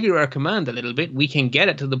rejigger our command a little bit, we can get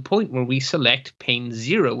it to the point where we select pane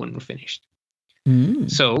 0 when we're finished.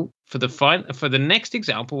 So for the next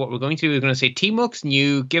example, what we're going to do is going to say Tmux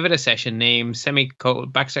new, give it a session name, /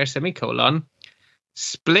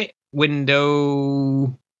 split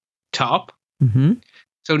window top.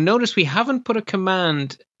 So notice we haven't put a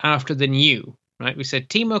command after the new, right? We said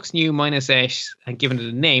Tmux new -s and given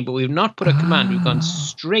it a name, but we've not put a command. We've gone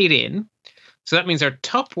straight in. So that means our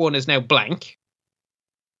top one is now blank.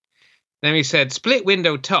 Then we said split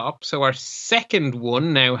window top. So our second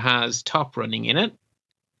one now has top running in it.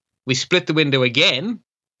 We split the window again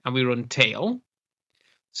and we run tail.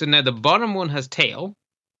 So now the bottom one has tail.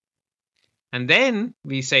 And then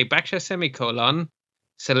we say /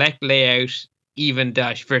 select layout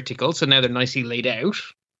even-vertical. So now they're nicely laid out.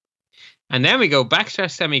 And then we go /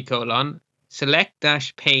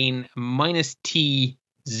 select-pane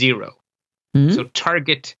 -T0. So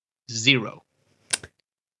target 0.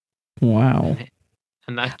 Wow.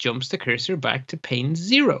 And that jumps the cursor back to pane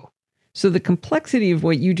 0. So the complexity of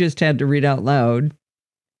what you just had to read out loud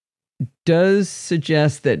does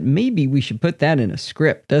suggest that maybe we should put that in a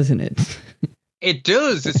script, doesn't it? It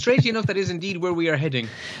does. It's strangely enough, that is indeed where we are heading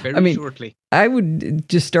very shortly. I would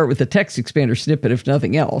just start with the text expander snippet, if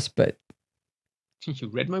nothing else, but... You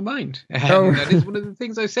read my mind. That is one of the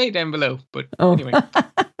things I say down below. But anyway.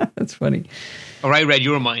 That's funny. Or I read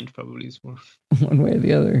your mind, probably is more. One way or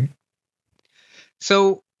the other.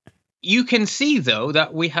 So you can see, though,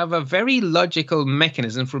 that we have a very logical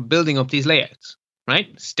mechanism for building up these layouts,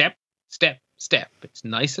 right? Step, step, step. It's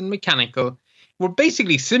nice and mechanical. We're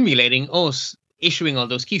basically simulating us issuing all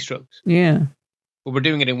those keystrokes. Yeah. But we're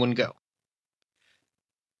doing it in one go.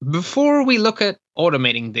 Before we look at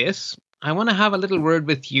automating this, I want to have a little word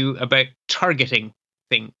with you about targeting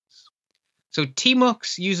things. So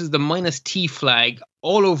Tmux uses the -T flag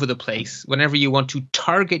all over the place whenever you want to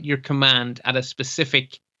target your command at a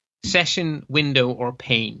specific session, window, or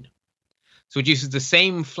pane. So it uses the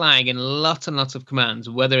same flag in lots and lots of commands,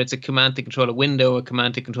 whether it's a command to control a window, a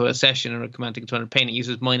command to control a session, or a command to control a pane. It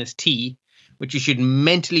uses -T, which you should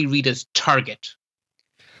mentally read as target.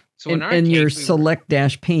 So and your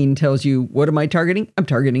select-pane tells you, what am I targeting? I'm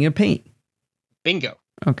targeting a pane. Bingo.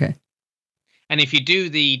 Okay. And if you do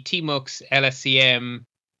the Tmux LSCM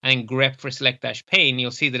and grep for select-pane,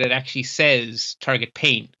 you'll see that it actually says target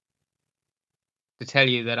pane to tell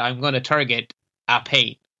you that I'm going to target a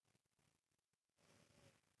pane.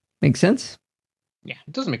 Makes sense. Yeah,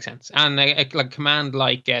 it doesn't make sense. And a command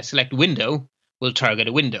like select window will target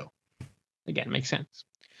a window. Again, makes sense.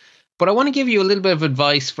 But I want to give you a little bit of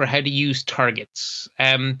advice for how to use targets.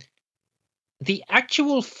 The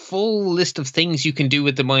actual full list of things you can do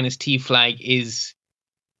with the -t flag is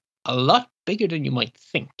a lot bigger than you might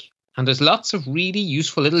think. And there's lots of really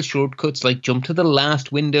useful little shortcuts like jump to the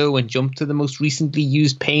last window and jump to the most recently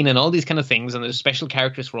used pane and all these kind of things. And there's special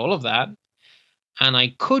characters for all of that. And I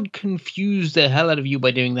could confuse the hell out of you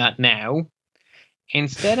by doing that now.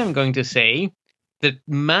 Instead, I'm going to say that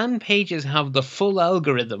man pages have the full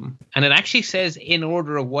algorithm, and it actually says in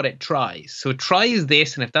order of what it tries. So it tries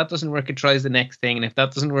this, and if that doesn't work, it tries the next thing, and if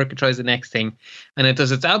that doesn't work, it tries the next thing, and it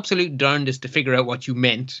does its absolute darndest to figure out what you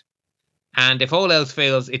meant. And if all else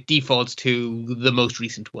fails, it defaults to the most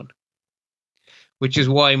recent one. Which is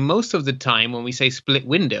why most of the time when we say split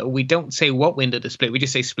window, we don't say what window to split, we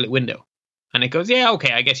just say split window. And it goes, yeah,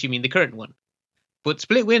 okay, I guess you mean the current one. But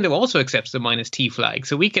split window also accepts the -t flag.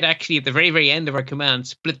 So we could actually, at the very, very end of our command,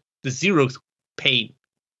 split the 0th pane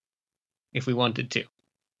if we wanted to.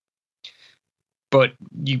 But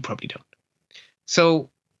you probably don't.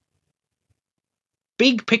 So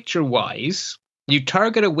big picture wise, you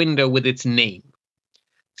target a window with its name.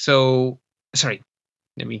 So, sorry,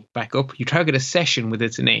 let me back up. You target a session with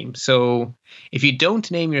its name. So if you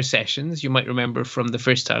don't name your sessions, you might remember from the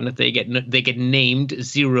first time that they get named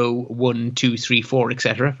 0, 1, 2, 3, 4,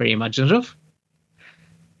 etc. Very imaginative.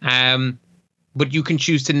 But you can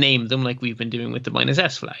choose to name them like we've been doing with the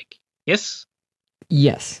 -s flag. Yes?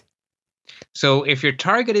 Yes. So if your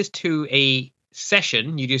target is to a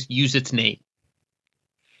session, you just use its name.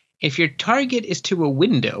 If your target is to a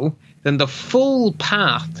window, then the full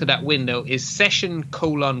path to that window is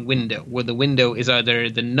session:window, where the window is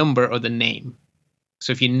either the number or the name.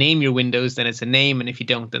 So if you name your windows, then it's a name, and if you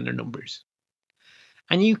don't, then they're numbers.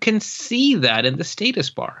 And you can see that in the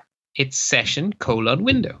status bar. It's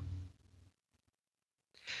session:window.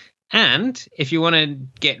 And if you want to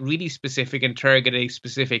get really specific and target a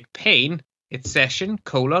specific pane, it's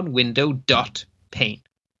session:window.pane.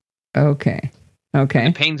 Okay. Okay.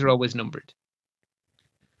 The panes are always numbered.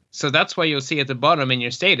 So that's why you'll see at the bottom in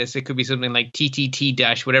your status, it could be something like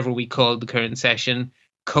TTT- whatever we call the current session,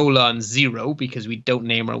 :0, because we don't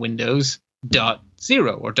name our windows,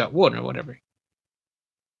 .0 or .1 or whatever.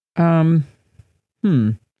 Mine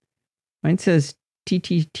says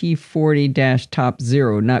TTT40-top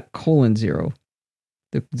 0, not :0.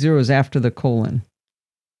 The 0 is after the colon.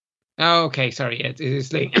 Oh, okay. Sorry.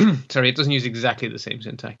 It's like, sorry, it doesn't use exactly the same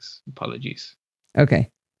syntax. Apologies.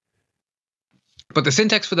 Okay. But the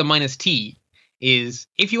syntax for the -t is,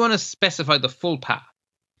 if you want to specify the full path,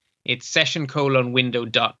 it's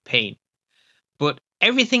session:window.pane. But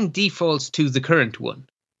everything defaults to the current one.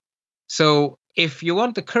 So if you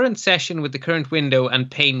want the current session with the current window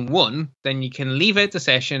and pane 1, then you can leave out the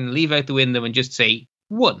session, leave out the window, and just say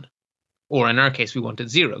 1. Or in our case, we wanted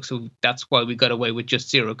 0. So that's why we got away with just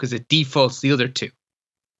 0, because it defaults the other two.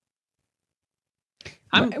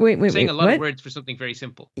 I'm saying a lot of words for something very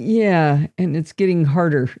simple. Yeah, and it's getting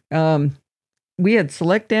harder. We had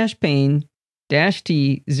select -pane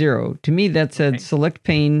 -t 0. To me, that said select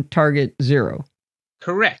pane target 0.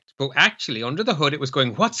 Correct. But actually, under the hood, it was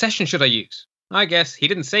going, what session should I use? I guess he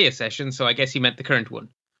didn't say a session, so I guess he meant the current one.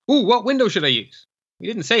 Ooh, what window should I use? He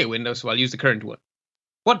didn't say a window, so I'll use the current one.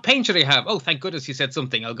 What pane should I have? Oh, thank goodness he said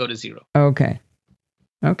something. I'll go to 0. Okay.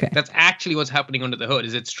 That's actually what's happening under the hood,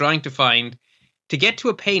 is it's trying to find... To get to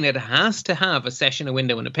a pane, it has to have a session, a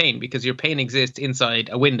window, and a pane, because your pane exists inside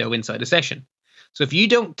a window, inside a session. So if you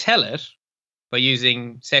don't tell it by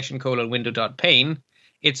using session:window.pane,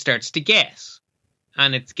 it starts to guess.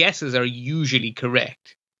 And its guesses are usually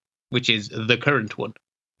correct, which is the current one.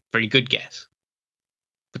 Very good guess.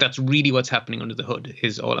 But that's really what's happening under the hood,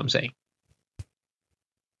 is all I'm saying.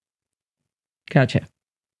 Gotcha.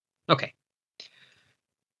 Okay.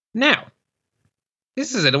 Now,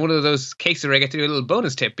 this is one of those cases where I get to do a little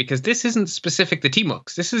bonus tip, because this isn't specific to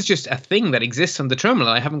tmux. This is just a thing that exists on the terminal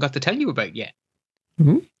I haven't got to tell you about yet.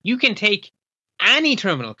 Mm-hmm. You can take any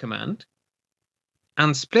terminal command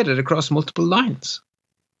and split it across multiple lines.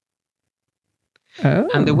 Oh.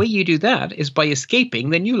 And the way you do that is by escaping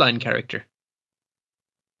the new line character.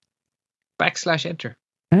 \enter.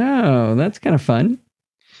 Oh, that's kind of fun.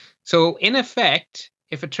 So in effect,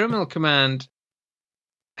 if a terminal command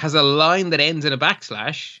has a line that ends in a \,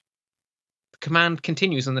 the command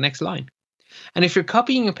continues on the next line. And if you're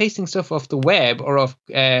copying and pasting stuff off the web or off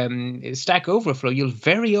Stack Overflow, you'll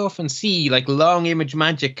very often see like long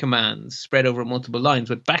ImageMagick commands spread over multiple lines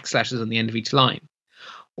with \s on the end of each line.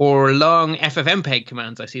 or long FFmpeg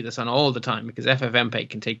commands. I see this on all the time because FFmpeg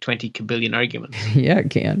can take 20 kabillion arguments. Yeah, it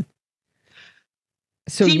can.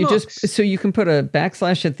 So you can put a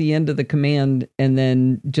backslash at the end of the command and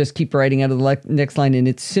then just keep writing out of the next line, and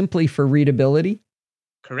it's simply for readability?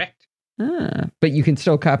 Correct. But you can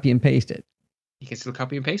still copy and paste it. You can still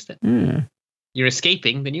copy and paste it. You're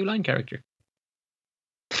escaping the new line character.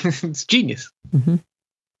 It's genius. Mm-hmm.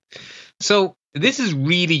 So this is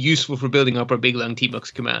really useful for building up our big long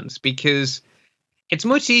tmux commands because it's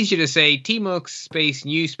much easier to say tmux space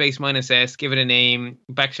new space -s, give it a name,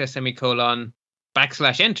 backslash semicolon,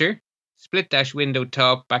 backslash enter, split dash window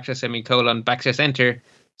top, backslash semicolon, backslash enter,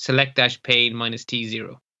 select dash pane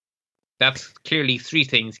 -t0. That's clearly three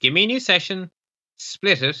things. Give me a new session,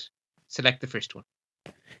 split it, select the first one.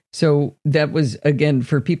 So that was, again,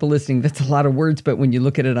 for people listening, that's a lot of words, but when you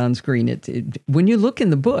look at it on screen, when you look in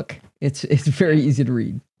the book, it's very easy to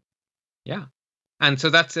read. Yeah. And so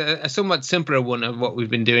that's a somewhat simpler one of what we've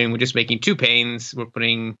been doing. We're just making two panes. We're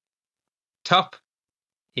putting top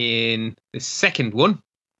in the second one,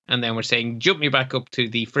 and then we're saying jump me back up to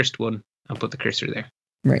the first one and put the cursor there.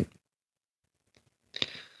 Right.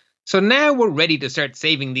 So now we're ready to start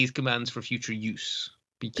saving these commands for future use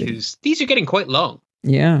because these are getting quite long.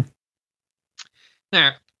 Yeah.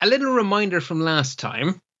 Now, a little reminder from last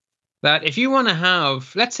time that if you want to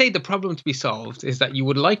have, let's say the problem to be solved is that you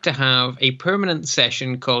would like to have a permanent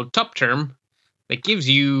session called top term that gives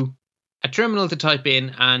you a terminal to type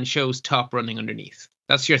in and shows top running underneath.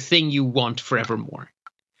 That's your thing you want forevermore.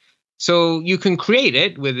 So you can create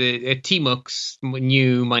it with a tmux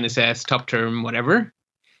new -s top term, whatever.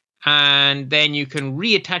 And then you can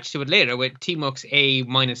reattach to it later with tmux a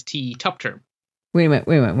 -t top term. Wait a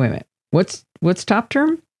minute. What's top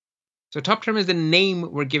term? So top term is the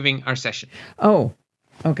name we're giving our session. Oh,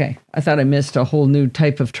 okay. I thought I missed a whole new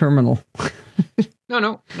type of terminal.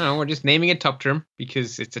 No. We're just naming it top term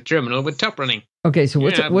because it's a terminal with top running. Okay, so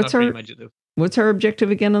what's our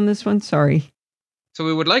objective again on this one? Sorry. So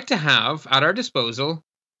we would like to have at our disposal,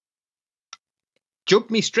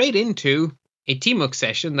 jump me straight into a tmux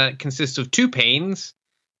session that consists of two panes.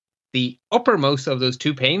 The uppermost of those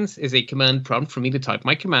two panes is a command prompt for me to type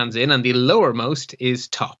my commands in, and the lowermost is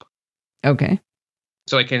top. Okay.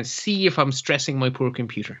 So I can see if I'm stressing my poor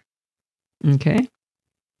computer. Okay.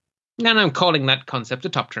 And I'm calling that concept a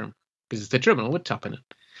top term because it's the terminal with top in it.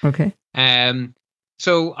 Okay.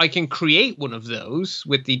 So I can create one of those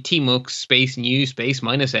with the tmux space new space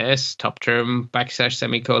 -s top term backslash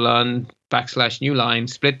semicolon backslash new line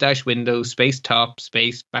split dash window space top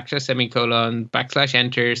space backslash semicolon backslash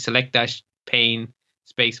enter select dash pane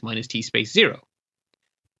space -t space 0.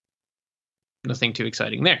 Nothing too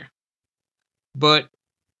exciting there. But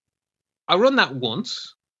I run that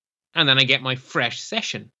once and then I get my fresh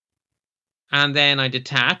session. And then I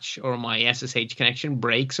detach or my SSH connection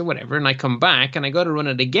breaks or whatever, and I come back and I go to run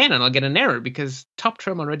it again and I'll get an error because top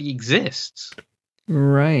term already exists.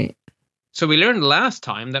 Right. So we learned last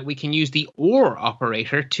time that we can use the OR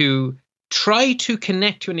operator to try to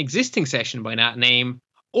connect to an existing session by that name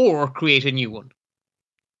or create a new one.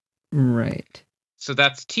 Right. So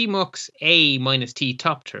that's tmux a -t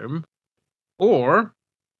top term or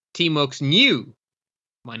tmux new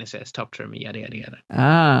 -s top term, yada, yada, yada.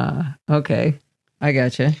 Ah, okay. I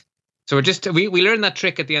gotcha. So we learned that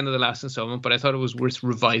trick at the end of the last installment, but I thought it was worth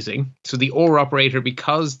revising. So the OR operator,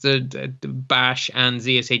 because the bash and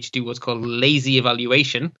ZSH do what's called lazy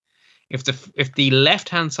evaluation, if the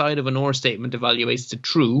left-hand side of an OR statement evaluates to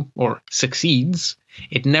true or succeeds,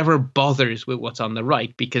 it never bothers with what's on the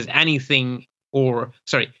right because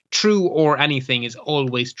true or anything is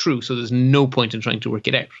always true. So there's no point in trying to work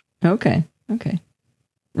it out. Okay.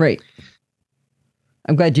 Right.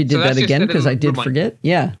 I'm glad you did that again because I did forget.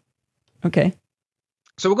 Yeah. Okay.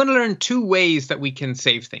 So we're going to learn two ways that we can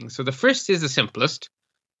save things. So the first is the simplest.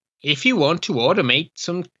 If you want to automate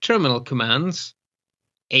some terminal commands,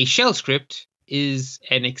 a shell script is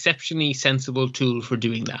an exceptionally sensible tool for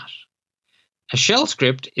doing that. A shell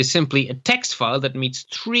script is simply a text file that meets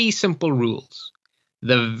three simple rules.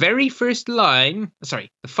 The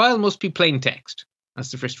file must be plain text.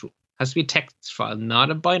 That's the first rule. It has to be a text file, not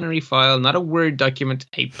a binary file, not a Word document,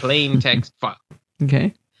 a plain text file.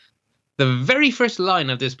 Okay. The very first line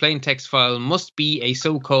of this plain text file must be a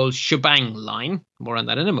so-called shebang line. More on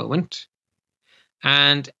that in a moment.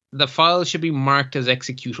 And the file should be marked as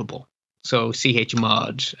executable. So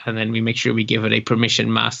chmod, and then we make sure we give it a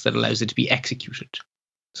permission mask that allows it to be executed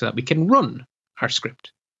so that we can run our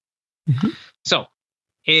script. Mm-hmm. So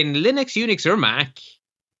in Linux, Unix, or Mac,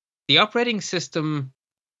 the operating system,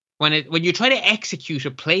 when you try to execute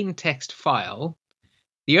a plain text file,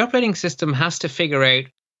 the operating system has to figure out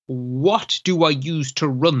what do I use to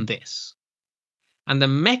run this? And the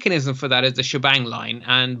mechanism for that is the shebang line.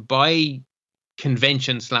 And by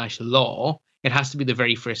convention/law, it has to be the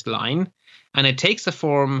very first line. And it takes the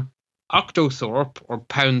form octothorpe or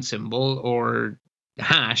pound symbol or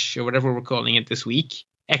hash or whatever we're calling it this week,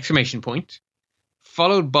 exclamation point,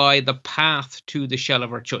 followed by the path to the shell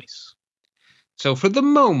of our choice. So for the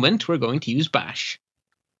moment, we're going to use bash.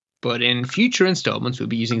 But in future installments, we'll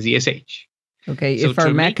be using ZSH. Okay, so if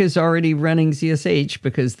our Mac is already running ZSH,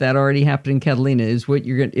 because that already happened in Catalina, is what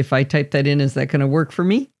you're going to, if I type that in, is that going to work for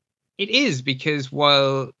me? It is, because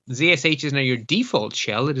while ZSH is now your default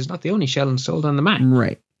shell, it is not the only shell installed on the Mac.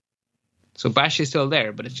 Right. So bash is still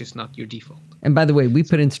there, but it's just not your default. And by the way, we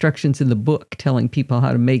put instructions in the book telling people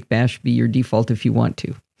how to make bash be your default if you want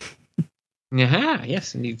to.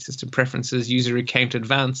 Yes, indeed. System preferences, user account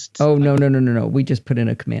advanced. Oh, no. We just put in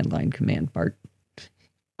a command line command, Bart.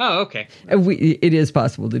 Oh, okay. It is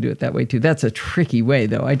possible to do it that way, too. That's a tricky way,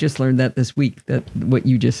 though. I just learned that this week, that what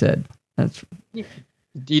you just said.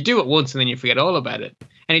 You do it once and then you forget all about it.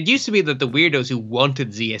 And it used to be that the weirdos who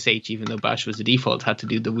wanted ZSH, even though bash was the default, had to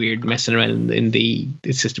do the weird messing around in the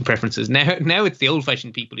system preferences. Now it's the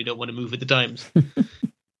old-fashioned people who don't want to move with the times.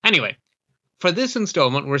 Anyway, for this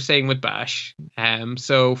installment, we're staying with bash.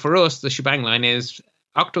 So for us, the shebang line is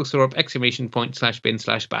octothorpe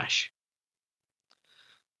 !bin/bash.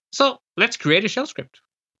 So let's create a shell script.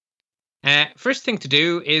 First thing to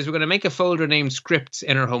do is we're going to make a folder named scripts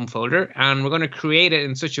in our home folder, and we're going to create it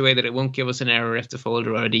in such a way that it won't give us an error if the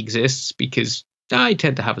folder already exists, because I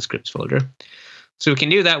tend to have a scripts folder. So we can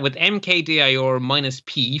do that with mkdir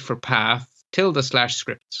 -p for path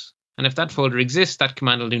 ~scripts. And if that folder exists, that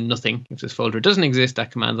command will do nothing. If this folder doesn't exist,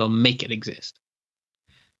 that command will make it exist.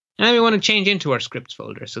 And then we want to change into our scripts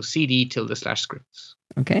folder. So cd ~scripts.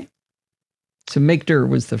 Okay. So make dir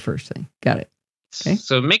was the first thing. Got it. Okay.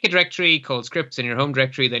 So make a directory called scripts in your home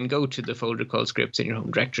directory, then go to the folder called scripts in your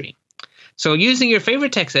home directory. So using your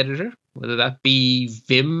favorite text editor, whether that be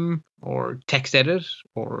Vim or TextEdit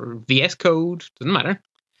or VS Code, doesn't matter,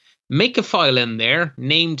 make a file in there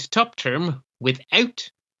named TopTerm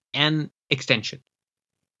without an extension.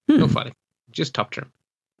 No filing, just TopTerm.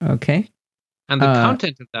 Okay. And the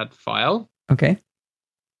content of that file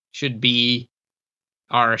should be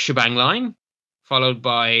our shebang line, followed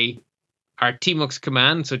by our tmux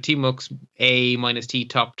command, so tmux a -t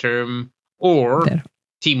TopTerm, or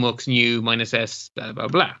tmux new -s blah, blah,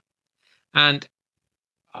 blah. And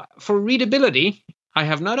for readability, I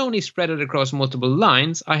have not only spread it across multiple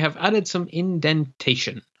lines, I have added some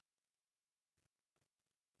indentation.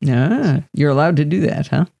 You're allowed to do that,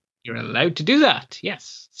 huh? You're allowed to do that,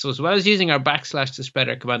 yes. So as well as using our / to spread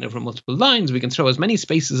our command over multiple lines, we can throw as many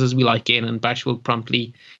spaces as we like in, and bash will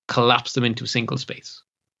promptly collapse them into a single space.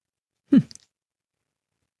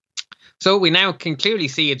 So we now can clearly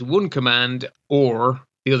see it's one command or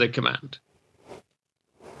the other command.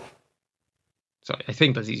 So I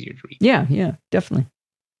think that's easier to read. Yeah, definitely.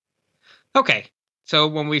 Okay, so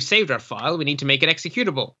when we've saved our file, we need to make it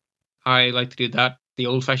executable. I like to do that the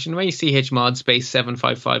old-fashioned way, chmod space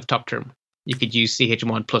 755 TopTerm. You could use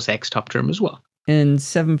chmod +x TopTerm as well. And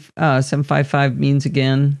 755 means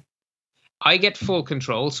again? I get full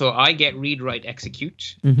control, so I get read, write,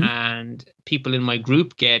 execute, and people in my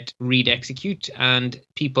group get read, execute, and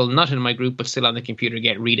people not in my group but still on the computer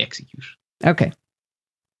get read, execute. Okay.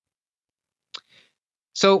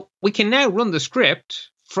 So we can now run the script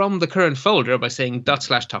from the current folder by saying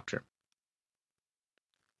 /TopTerm.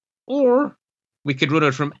 Or we could run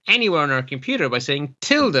it from anywhere on our computer by saying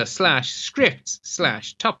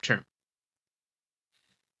 ~scripts/TopTerm.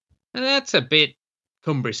 And that's a bit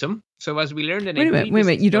cumbersome. So as we learned in wait a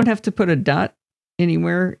minute, you don't have to put a dot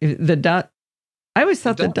anywhere. The dot, I always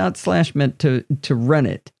thought the / meant to run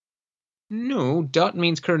it. No, dot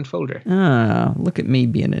means current folder. Look at me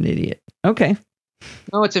being an idiot. Okay.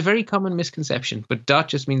 No, it's a very common misconception, but dot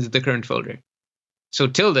just means the current folder. So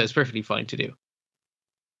tilde is perfectly fine to do.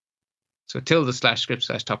 So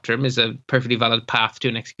 ~script/TopTerm is a perfectly valid path to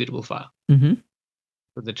an executable file. So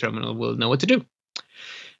the terminal will know what to do.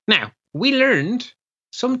 Now, we learned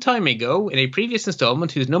some time ago in a previous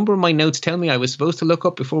installment, whose number of my notes tell me I was supposed to look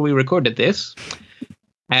up before we recorded this,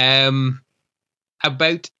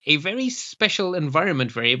 about a very special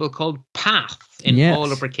environment variable called path in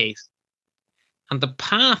all uppercase. And the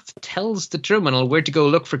path tells the terminal where to go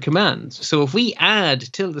look for commands. So if we add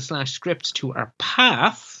 ~scripts to our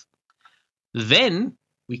path, then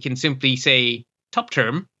we can simply say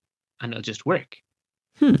TopTerm and it'll just work.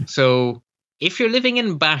 So if you're living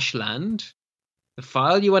in bash land, the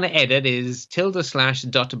file you want to edit is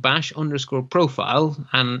 ~bash_profile,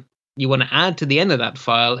 and you want to add to the end of that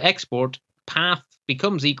file, export path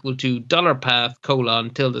becomes equal to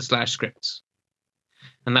 $path:\scripts.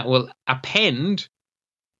 And that will append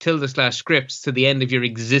 ~scripts to the end of your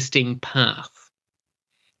existing path.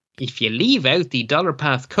 If you leave out the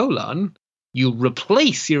 $path:, you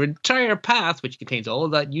replace your entire path, which contains all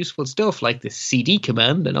that useful stuff like the cd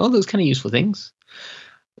command and all those kind of useful things,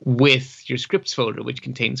 with your scripts folder, which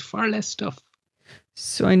contains far less stuff.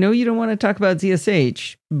 So I know you don't want to talk about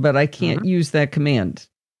ZSH, but I can't use that command.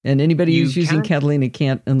 And anybody who's using Catalina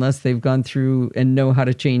can't unless they've gone through and know how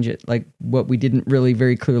to change it, like what we didn't really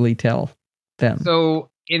very clearly tell them. So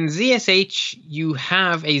in ZSH, you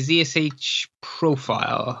have a ZSH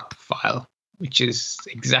profile file, which is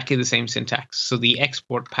exactly the same syntax. So the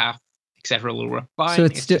export path, etc., will work fine. So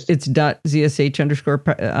it's .zsh_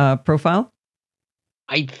 profile?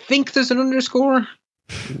 I think there's an underscore.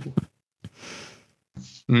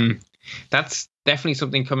 That's definitely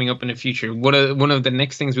something coming up in the future. One of the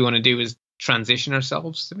next things we want to do is transition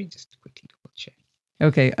ourselves. Let me just quickly double check.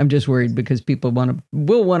 Okay, I'm just worried because people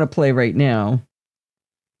will want to play right now.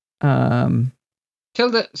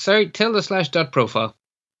 ~/.profile.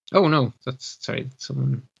 Oh no, that's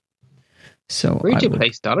someone. So where do you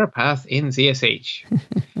place $path in ZSH?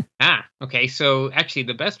 Okay. So actually,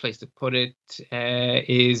 the best place to put it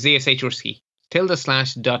is ZSHRC.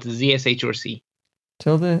 ~/.ZSHRC.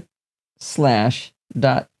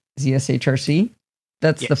 ~/.ZSHRC.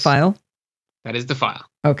 That's the file? That is the file.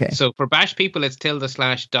 Okay. So for bash people, it's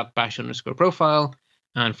 ~/.bash_profile.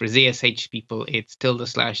 And for ZSH people, it's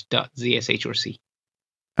 ~/.ZSHRC.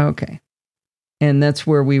 Okay. And that's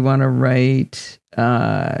where we want to write...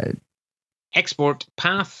 export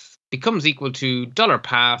path becomes equal to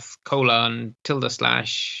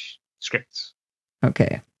 $path:\scripts.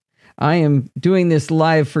 Okay. I am doing this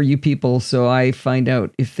live for you people, so I find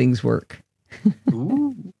out if things work.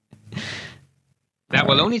 Ooh. That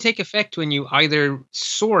will only take effect when you either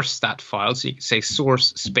source that file, so you can say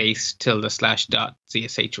source space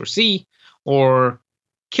 ~/.zshrc, or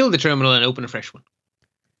kill the terminal and open a fresh one.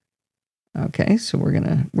 Okay, so we're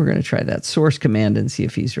gonna try that source command and see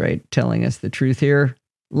if he's right, telling us the truth here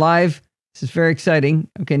live. This is very exciting.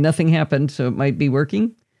 Okay, nothing happened, so it might be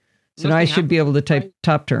working. So now I should be able to type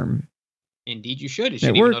top term. Indeed, you should. It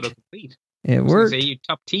should even autocomplete. It worked. Say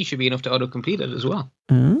top T should be enough to autocomplete it as well.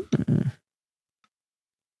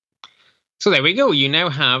 So there we go. You now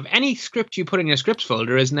have any script you put in your scripts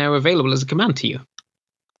folder is now available as a command to you.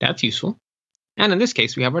 That's useful. And in this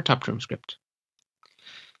case, we have our top term script.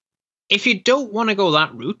 If you don't want to go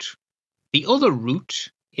that route, the other route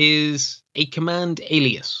is a command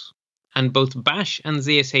alias. And both Bash and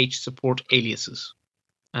ZSH support aliases.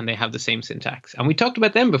 And they have the same syntax. And we talked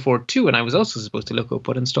about them before too, and I was also supposed to look up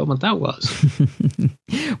what installment that was.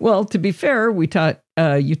 Well, to be fair, you taught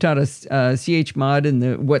us chmod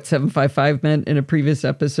and what 755 meant in a previous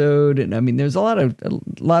episode. And I mean, there's a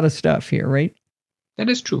lot of stuff here, right? That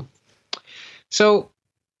is true. So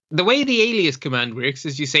the way the alias command works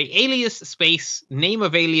is you say alias space name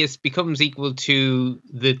of alias becomes equal to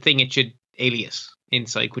the thing it should alias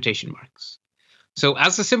inside quotation marks. So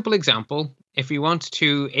as a simple example, if we want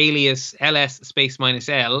to alias ls space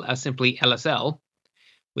 -l as simply lsl,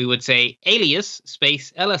 we would say alias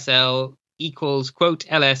space lsl equals quote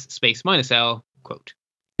ls space -l quote.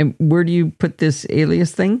 And where do you put this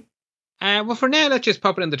alias thing? Well, for now, let's just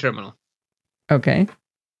pop it in the terminal. Okay.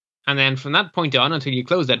 And then from that point on, until you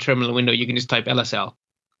close that terminal window, you can just type lsl,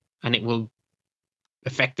 and it will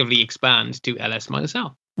effectively expand to ls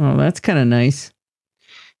 -l. Oh, that's kind of nice.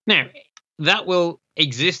 Now, that will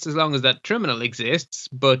exist as long as that terminal exists,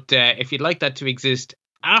 but if you'd like that to exist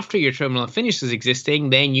after your terminal finishes existing,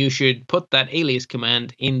 then you should put that alias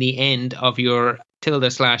command in the end of your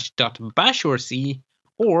 ~/.bashrc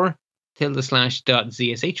or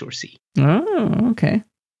 ~/.zshrc. Oh, okay.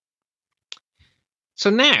 So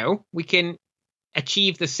now we can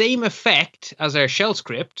achieve the same effect as our shell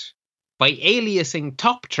script by aliasing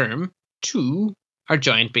top term to our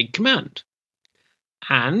giant big command.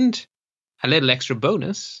 And a little extra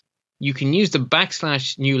bonus, you can use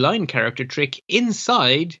the \new line character trick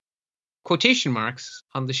inside quotation marks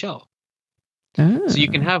on the shell. Oh. So you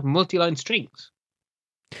can have multi-line strings.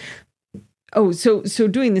 Oh, so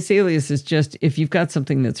doing this alias is just if you've got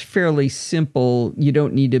something that's fairly simple, you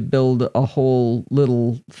don't need to build a whole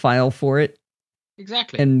little file for it.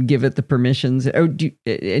 Exactly. And give it the permissions.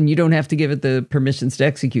 And you don't have to give it the permissions to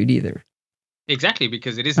execute either. Exactly,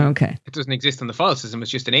 because it isn't. Okay. It doesn't exist in the file system.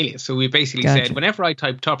 It's just an alias. So we basically said, whenever I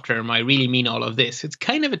type top term, I really mean all of this. It's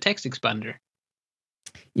kind of a text expander.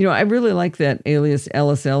 You know, I really like that alias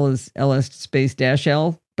LSL is ls space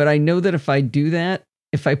 -l. But I know that if I do that,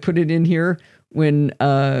 if I put it in here, when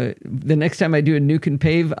the next time I do a nuke and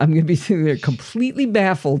pave, I'm going to be sitting there completely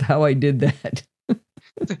baffled how I did that.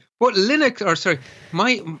 What Linux, or sorry,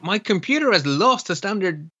 my computer has lost a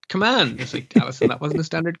standard command. It's like, Alison, that wasn't a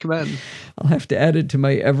standard command. I'll have to add it to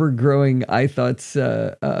my ever-growing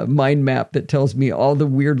iThoughts mind map that tells me all the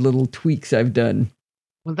weird little tweaks I've done.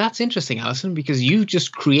 Well, that's interesting, Alison, because you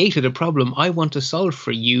just created a problem I want to solve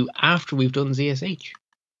for you after we've done ZSH.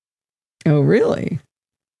 Oh, really?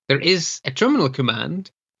 There is a terminal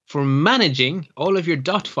command for managing all of your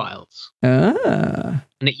dot files. Ah.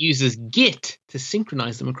 And it uses Git to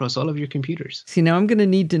synchronize them across all of your computers. See, now I'm going to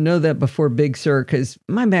need to know that before Big Sur, because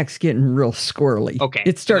my Mac's getting real squirrely. Okay,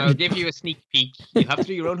 it's starting. I'll give you a sneak peek. You have to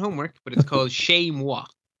do your own homework, but it's called Chez Moi.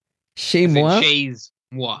 Chez Moi? Chez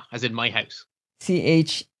Moi, as in my house.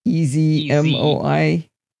 CHEZMOI?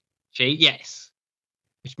 Chez, yes.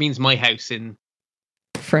 Which means my house in...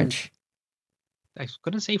 French. I was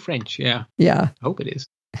going to say French, yeah. Yeah. I hope it is.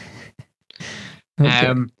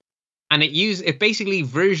 Okay. And it basically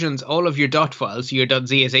versions all of your dot files, your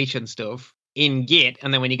 .zsh and stuff, in Git.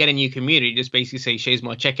 And then when you get a new computer, you just basically say Chez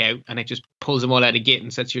Moi checkout, and it just pulls them all out of Git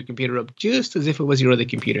and sets your computer up just as if it was your other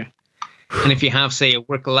computer. And if you have, say, a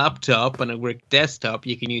work laptop and a work desktop,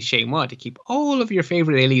 you can use Chez Moi to keep all of your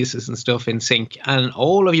favorite aliases and stuff in sync, and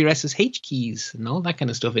all of your SSH keys and all that kind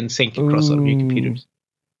of stuff in sync across all of your computers.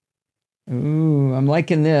 Ooh, I'm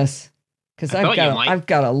liking this. Because I've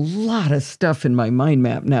got a lot of stuff in my mind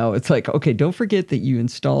map now. It's like, okay, don't forget that you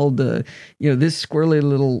installed this squirrely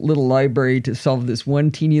little library to solve this one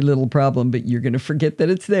teeny little problem, but you're going to forget that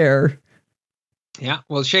it's there. Yeah,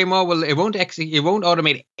 well, Chez Moi it won't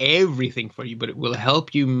automate everything for you, but it will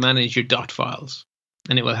help you manage your dot files,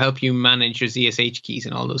 and it will help you manage your ZSH keys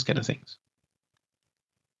and all those kind of things.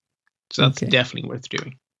 So that's definitely worth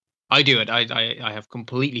doing. I do it. I have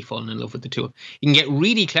completely fallen in love with the tool. You can get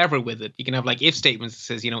really clever with it. You can have like if statements that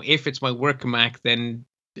says, if it's my work Mac, then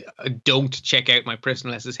don't check out my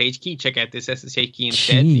personal SSH key. Check out this SSH key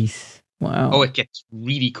instead. Jeez. Wow. Oh, it gets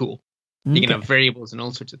really cool. Okay. You can have variables and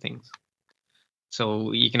all sorts of things.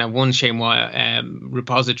 So you can have one Chez Moi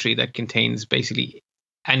repository that contains basically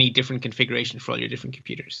any different configuration for all your different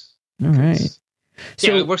computers. All right.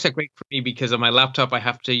 So it works out great for me because on my laptop I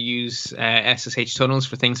have to use SSH tunnels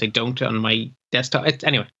for things I don't on my desktop.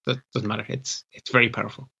 Anyway, that doesn't matter. It's very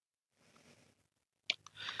powerful.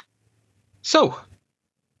 So,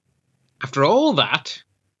 after all that,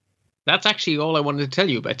 that's actually all I wanted to tell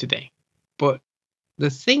you about today. But the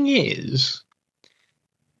thing is,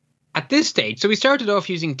 at this stage, so we started off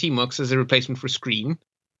using tmux as a replacement for Screen.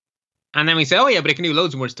 And then we say, oh yeah, but it can do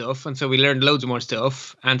loads more stuff. And so we learned loads more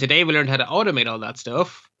stuff. And today we learned how to automate all that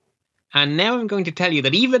stuff. And now I'm going to tell you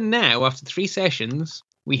that even now, after 3 sessions,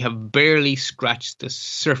 we have barely scratched the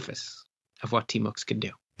surface of what tmux can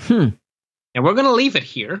do. And we're going to leave it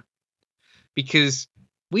here because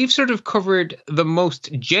we've sort of covered the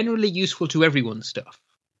most generally useful to everyone stuff.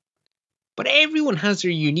 But everyone has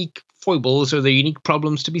their unique foibles or their unique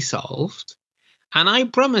problems to be solved. And I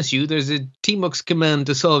promise you there's a tmux command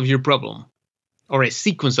to solve your problem, or a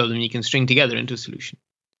sequence of them you can string together into a solution.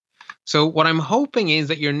 So what I'm hoping is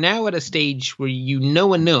that you're now at a stage where you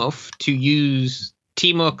know enough to use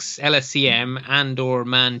tmux, LSCM, and or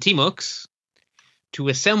man tmux to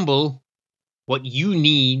assemble what you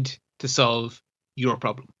need to solve your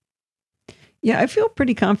problem. Yeah, I feel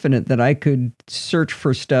pretty confident that I could search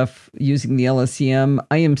for stuff using the LSCM.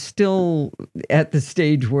 I am still at the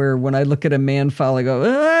stage where when I look at a man file, I go,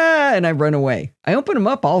 and I run away. I open them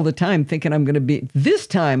up all the time thinking this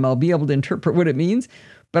time I'll be able to interpret what it means.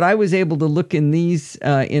 But I was able to look in these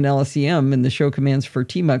in LSCM in the show commands for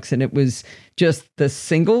tmux, and it was just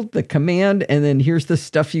the command, and then here's the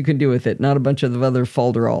stuff you can do with it, not a bunch of the other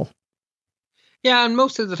folderol. Yeah, and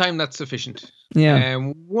most of the time that's sufficient. Yeah.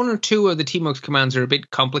 1 or 2 of the tmux commands are a bit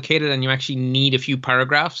complicated and you actually need a few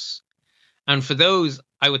paragraphs. And for those,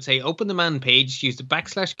 I would say open the man page, use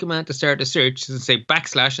the / command to start a search, and say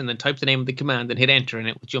 / and then type the name of the command and hit enter, and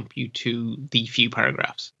it will jump you to the few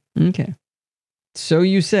paragraphs. Okay. So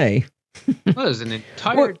you say. Well, there's an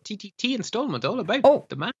entire TTT installment all about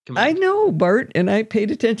the man command. I know, Bart, and I paid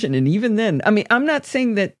attention. And even then, I mean, I'm not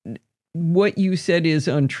saying that what you said is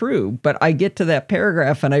untrue, but I get to that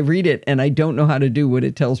paragraph and I read it and I don't know how to do what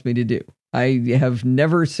it tells me to do. I have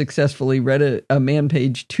never successfully read a man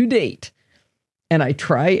page to date, and I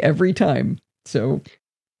try every time. So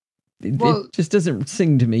it just doesn't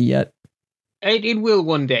sing to me yet. It will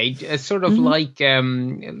one day. It's sort of like,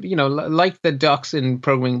 like the docs in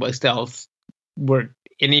Programming by Stealth were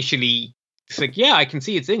initially, it's like, yeah, I can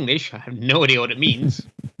see it's English. I have no idea what it means.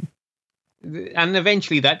 And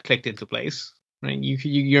eventually that clicked into place. right?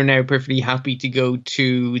 You're now perfectly happy to go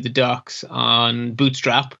to the docks on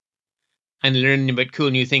Bootstrap and learn about cool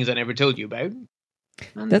new things I never told you about.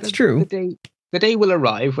 And That's true. The day will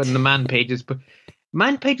arrive when the man pages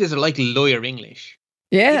are like lawyer English.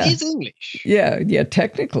 Yeah. It is English. Yeah,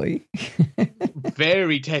 technically.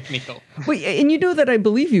 Very technical. Wait, and you know that I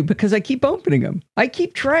believe you because I keep opening them. I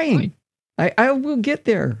keep trying. Right. I will get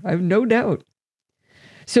there. I have no doubt.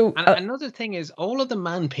 So another thing is all of the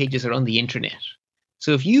man pages are on the internet.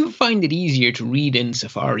 So if you find it easier to read in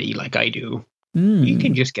Safari like I do, you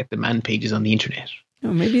can just get the man pages on the internet.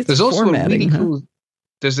 Oh, maybe it's There's also formatting,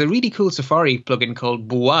 there's a really cool Safari plugin called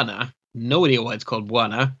Buana. No idea why it's called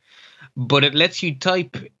Buana, but it lets you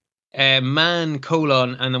type man :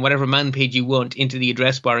 and then whatever man page you want into the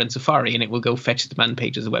address bar in Safari, and it will go fetch the man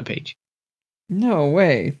page as a web page. No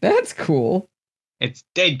way. That's cool. It's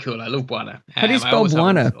dead cool. I love Buana. How do you spell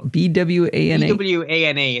Buana? B-W-A-N-A?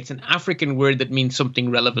 B-W-A-N-A. It's an African word that means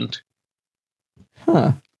something relevant.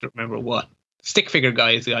 Huh. I don't remember what. Stick figure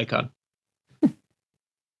guy is the icon.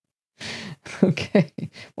 Okay.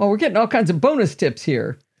 Well, we're getting all kinds of bonus tips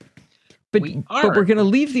here. But we're going to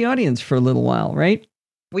leave the audience for a little while, right?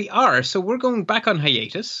 We are. So we're going back on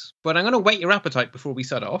hiatus, but I'm going to whet your appetite before we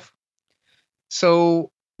set off.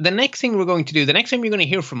 So the next thing we're going to do, the next time you're going to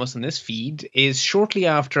hear from us on this feed is shortly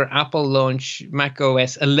after Apple launch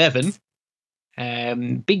macOS 11,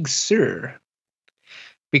 Big Sur.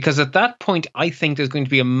 Because at that point, I think there's going to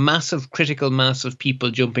be a massive critical mass of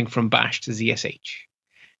people jumping from Bash to ZSH.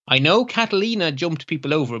 I know Catalina jumped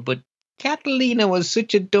people over, but Catalina was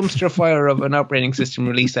such a dumpster fire of an operating system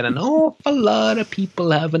release that an awful lot of people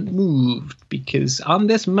haven't moved. Because on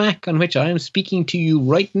this Mac on which I am speaking to you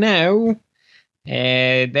right now,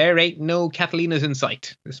 there ain't no Catalinas in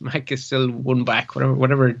sight. This Mac is still one back,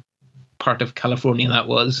 whatever part of California that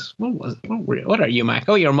was. What are you, Mac?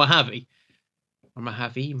 Oh, you're Mojave. Or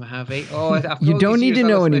Mojave. Oh, you don't need to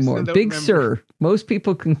know anymore. Big Sur. Most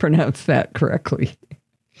people can pronounce that correctly.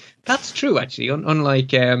 That's true, actually.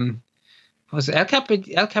 Unlike El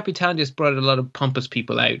Capitan just brought a lot of pompous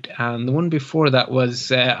people out, and the one before that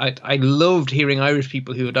was I loved hearing Irish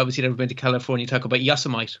people who had obviously never been to California talk about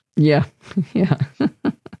Yosemite. Yeah.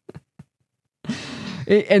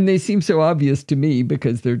 And they seem so obvious to me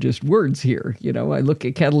because they're just words here. You know, I look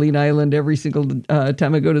at Catalina Island every single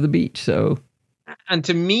time I go to the beach. So. And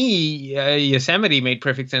to me, Yosemite made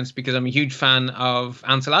perfect sense because I'm a huge fan of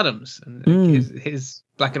Ansel Adams, and his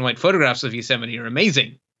black and white photographs of Yosemite are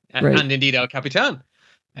amazing. Right. And indeed El Capitan,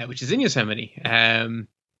 which is in Yosemite.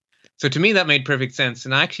 So to me, that made perfect sense.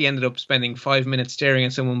 And I actually ended up spending 5 minutes staring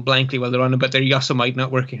at someone blankly while they're on about their Yosemite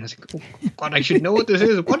not working. I was like, oh, God, I should know what this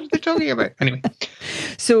is. What are they talking about? Anyway.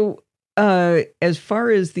 So as far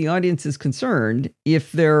as the audience is concerned,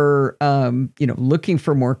 if they're looking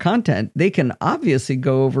for more content, they can obviously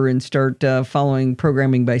go over and start following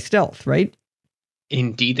Programming by Stealth, right?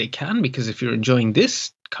 Indeed, they can, because if you're enjoying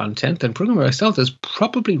this content, then Programming by Stealth is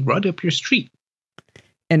probably right up your street.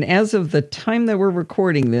 And as of the time that we're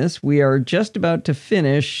recording this, we are just about to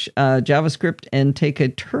finish JavaScript and take a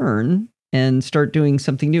turn and start doing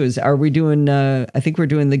something new. Are we doing, I think we're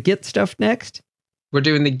doing the Git stuff next? We're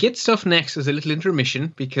doing the Git stuff next as a little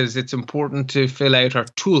intermission because it's important to fill out our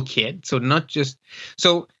toolkit.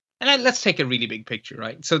 So let's take a really big picture,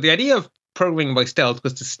 right? So the idea of Programming by Stealth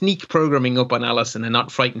was to sneak programming up on Alison and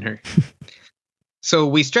not frighten her. So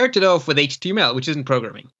we started off with HTML, which isn't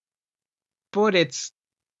programming, but it's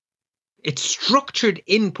structured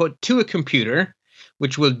input to a computer,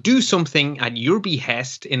 which will do something at your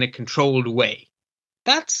behest in a controlled way.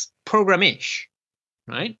 That's program-ish,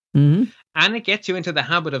 right? Mm-hmm. And it gets you into the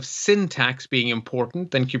habit of syntax being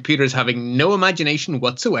important and computers having no imagination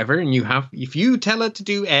whatsoever. And if you tell it to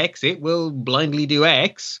do X, it will blindly do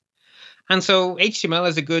X. And so HTML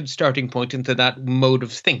is a good starting point into that mode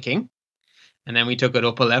of thinking. And then we took it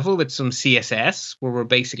up a level with some CSS, where we're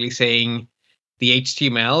basically saying the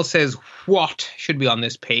HTML says what should be on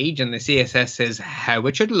this page, and the CSS says how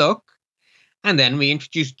it should look. And then we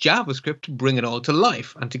introduced JavaScript to bring it all to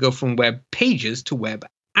life and to go from web pages to web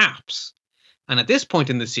apps. And at this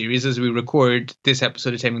point in the series, as we record this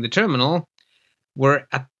episode of Taming the Terminal, we're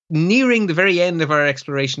nearing the very end of our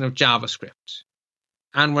exploration of JavaScript.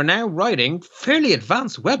 And we're now writing fairly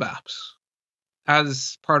advanced web apps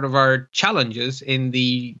as part of our challenges in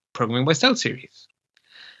the Programming by Stealth series.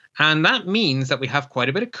 And that means that we have quite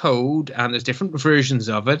a bit of code and there's different versions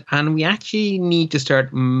of it. And we actually need to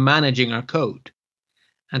start managing our code.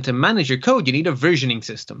 And to manage your code, you need a versioning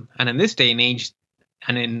system. And in this day and age,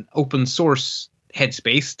 and in open source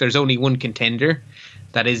headspace, there's only one contender,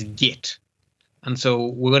 that is Git. And so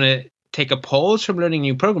we're going to take a pause from learning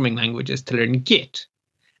new programming languages to learn Git.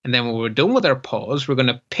 And then when we're done with our pause, we're going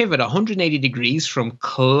to pivot 180 degrees from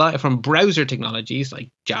browser technologies like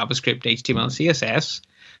JavaScript, HTML, CSS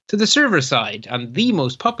to the server side, and the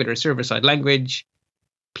most popular server-side language,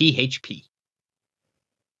 PHP.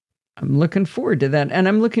 I'm looking forward to that. And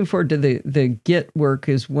I'm looking forward to the Git work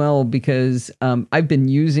as well, because I've been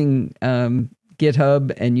using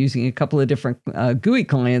GitHub and using a couple of different GUI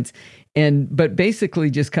clients, but basically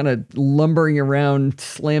just kind of lumbering around,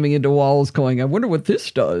 slamming into walls, going, I wonder what this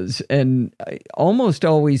does. And almost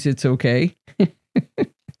always it's okay. I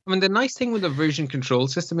mean, the nice thing with a version control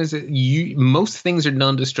system is that most things are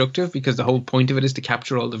non-destructive, because the whole point of it is to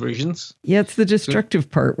capture all the versions. Yeah, it's the destructive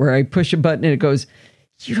part where I push a button and it goes,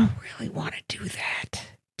 you don't really want to do that.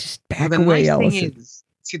 Just back away, Allison.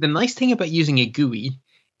 The nice thing about using a GUI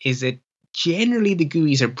is that generally the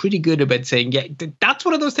GUIs are pretty good about saying, yeah, that's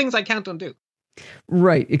one of those things I can't undo.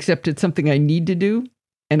 Right, except it's something I need to do,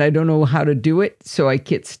 and I don't know how to do it, so I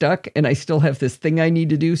get stuck, and I still have this thing I need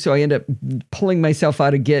to do, so I end up pulling myself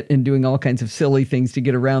out of Git and doing all kinds of silly things to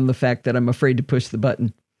get around the fact that I'm afraid to push the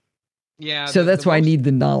button. Yeah. So that's why I need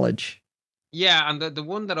the knowledge. Yeah, and the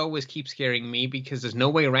one that always keeps scaring me, because there's no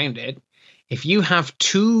way around it, if you have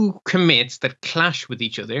two commits that clash with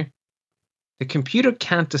each other, the computer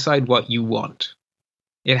can't decide what you want.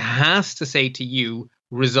 It has to say to you,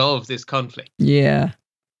 resolve this conflict. Yeah.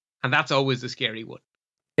 And that's always the scary one.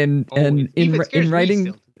 And in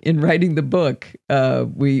writing the book,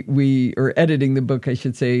 we or editing the book, I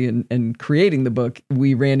should say, and creating the book,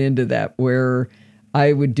 we ran into that where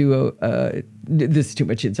I would do this is too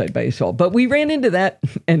much inside baseball, but we ran into that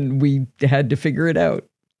and we had to figure it out.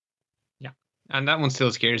 Yeah. And that one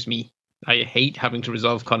still scares me. I hate having to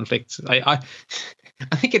resolve conflicts. I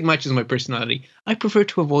think it matches my personality. I prefer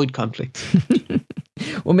to avoid conflicts.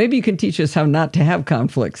 Well, maybe you can teach us how not to have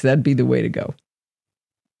conflicts. That'd be the way to go.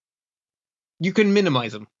 You can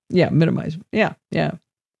minimize them. Yeah, minimize them. Yeah.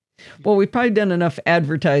 Well, we've probably done enough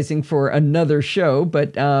advertising for another show,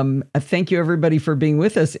 but thank you, everybody, for being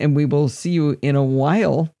with us. And we will see you in a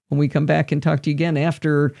while when we come back and talk to you again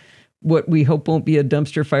after what we hope won't be a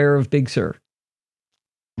dumpster fire of Big Sur.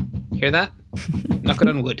 Hear that? Knock it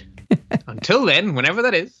on wood. Until then, whenever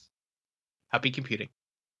that is, happy computing.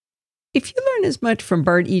 If you learn as much from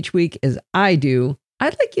Bart each week as I do,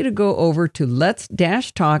 I'd like you to go over to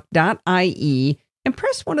lets-talk.ie and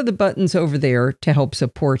press one of the buttons over there to help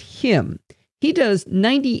support him. He does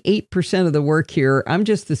 98% of the work here. I'm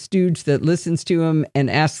just the stooge that listens to him and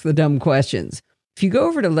asks the dumb questions. If you go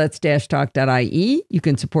over to lets-talk.ie, you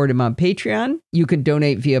can support him on Patreon, you can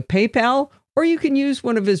donate via PayPal, or you can use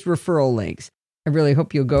one of his referral links. I really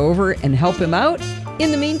hope you'll go over and help him out.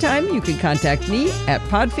 In the meantime, you can contact me at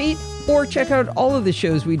Podfeet or check out all of the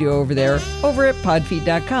shows we do over there over at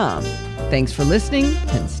podfeet.com. Thanks for listening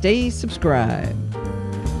and stay subscribed.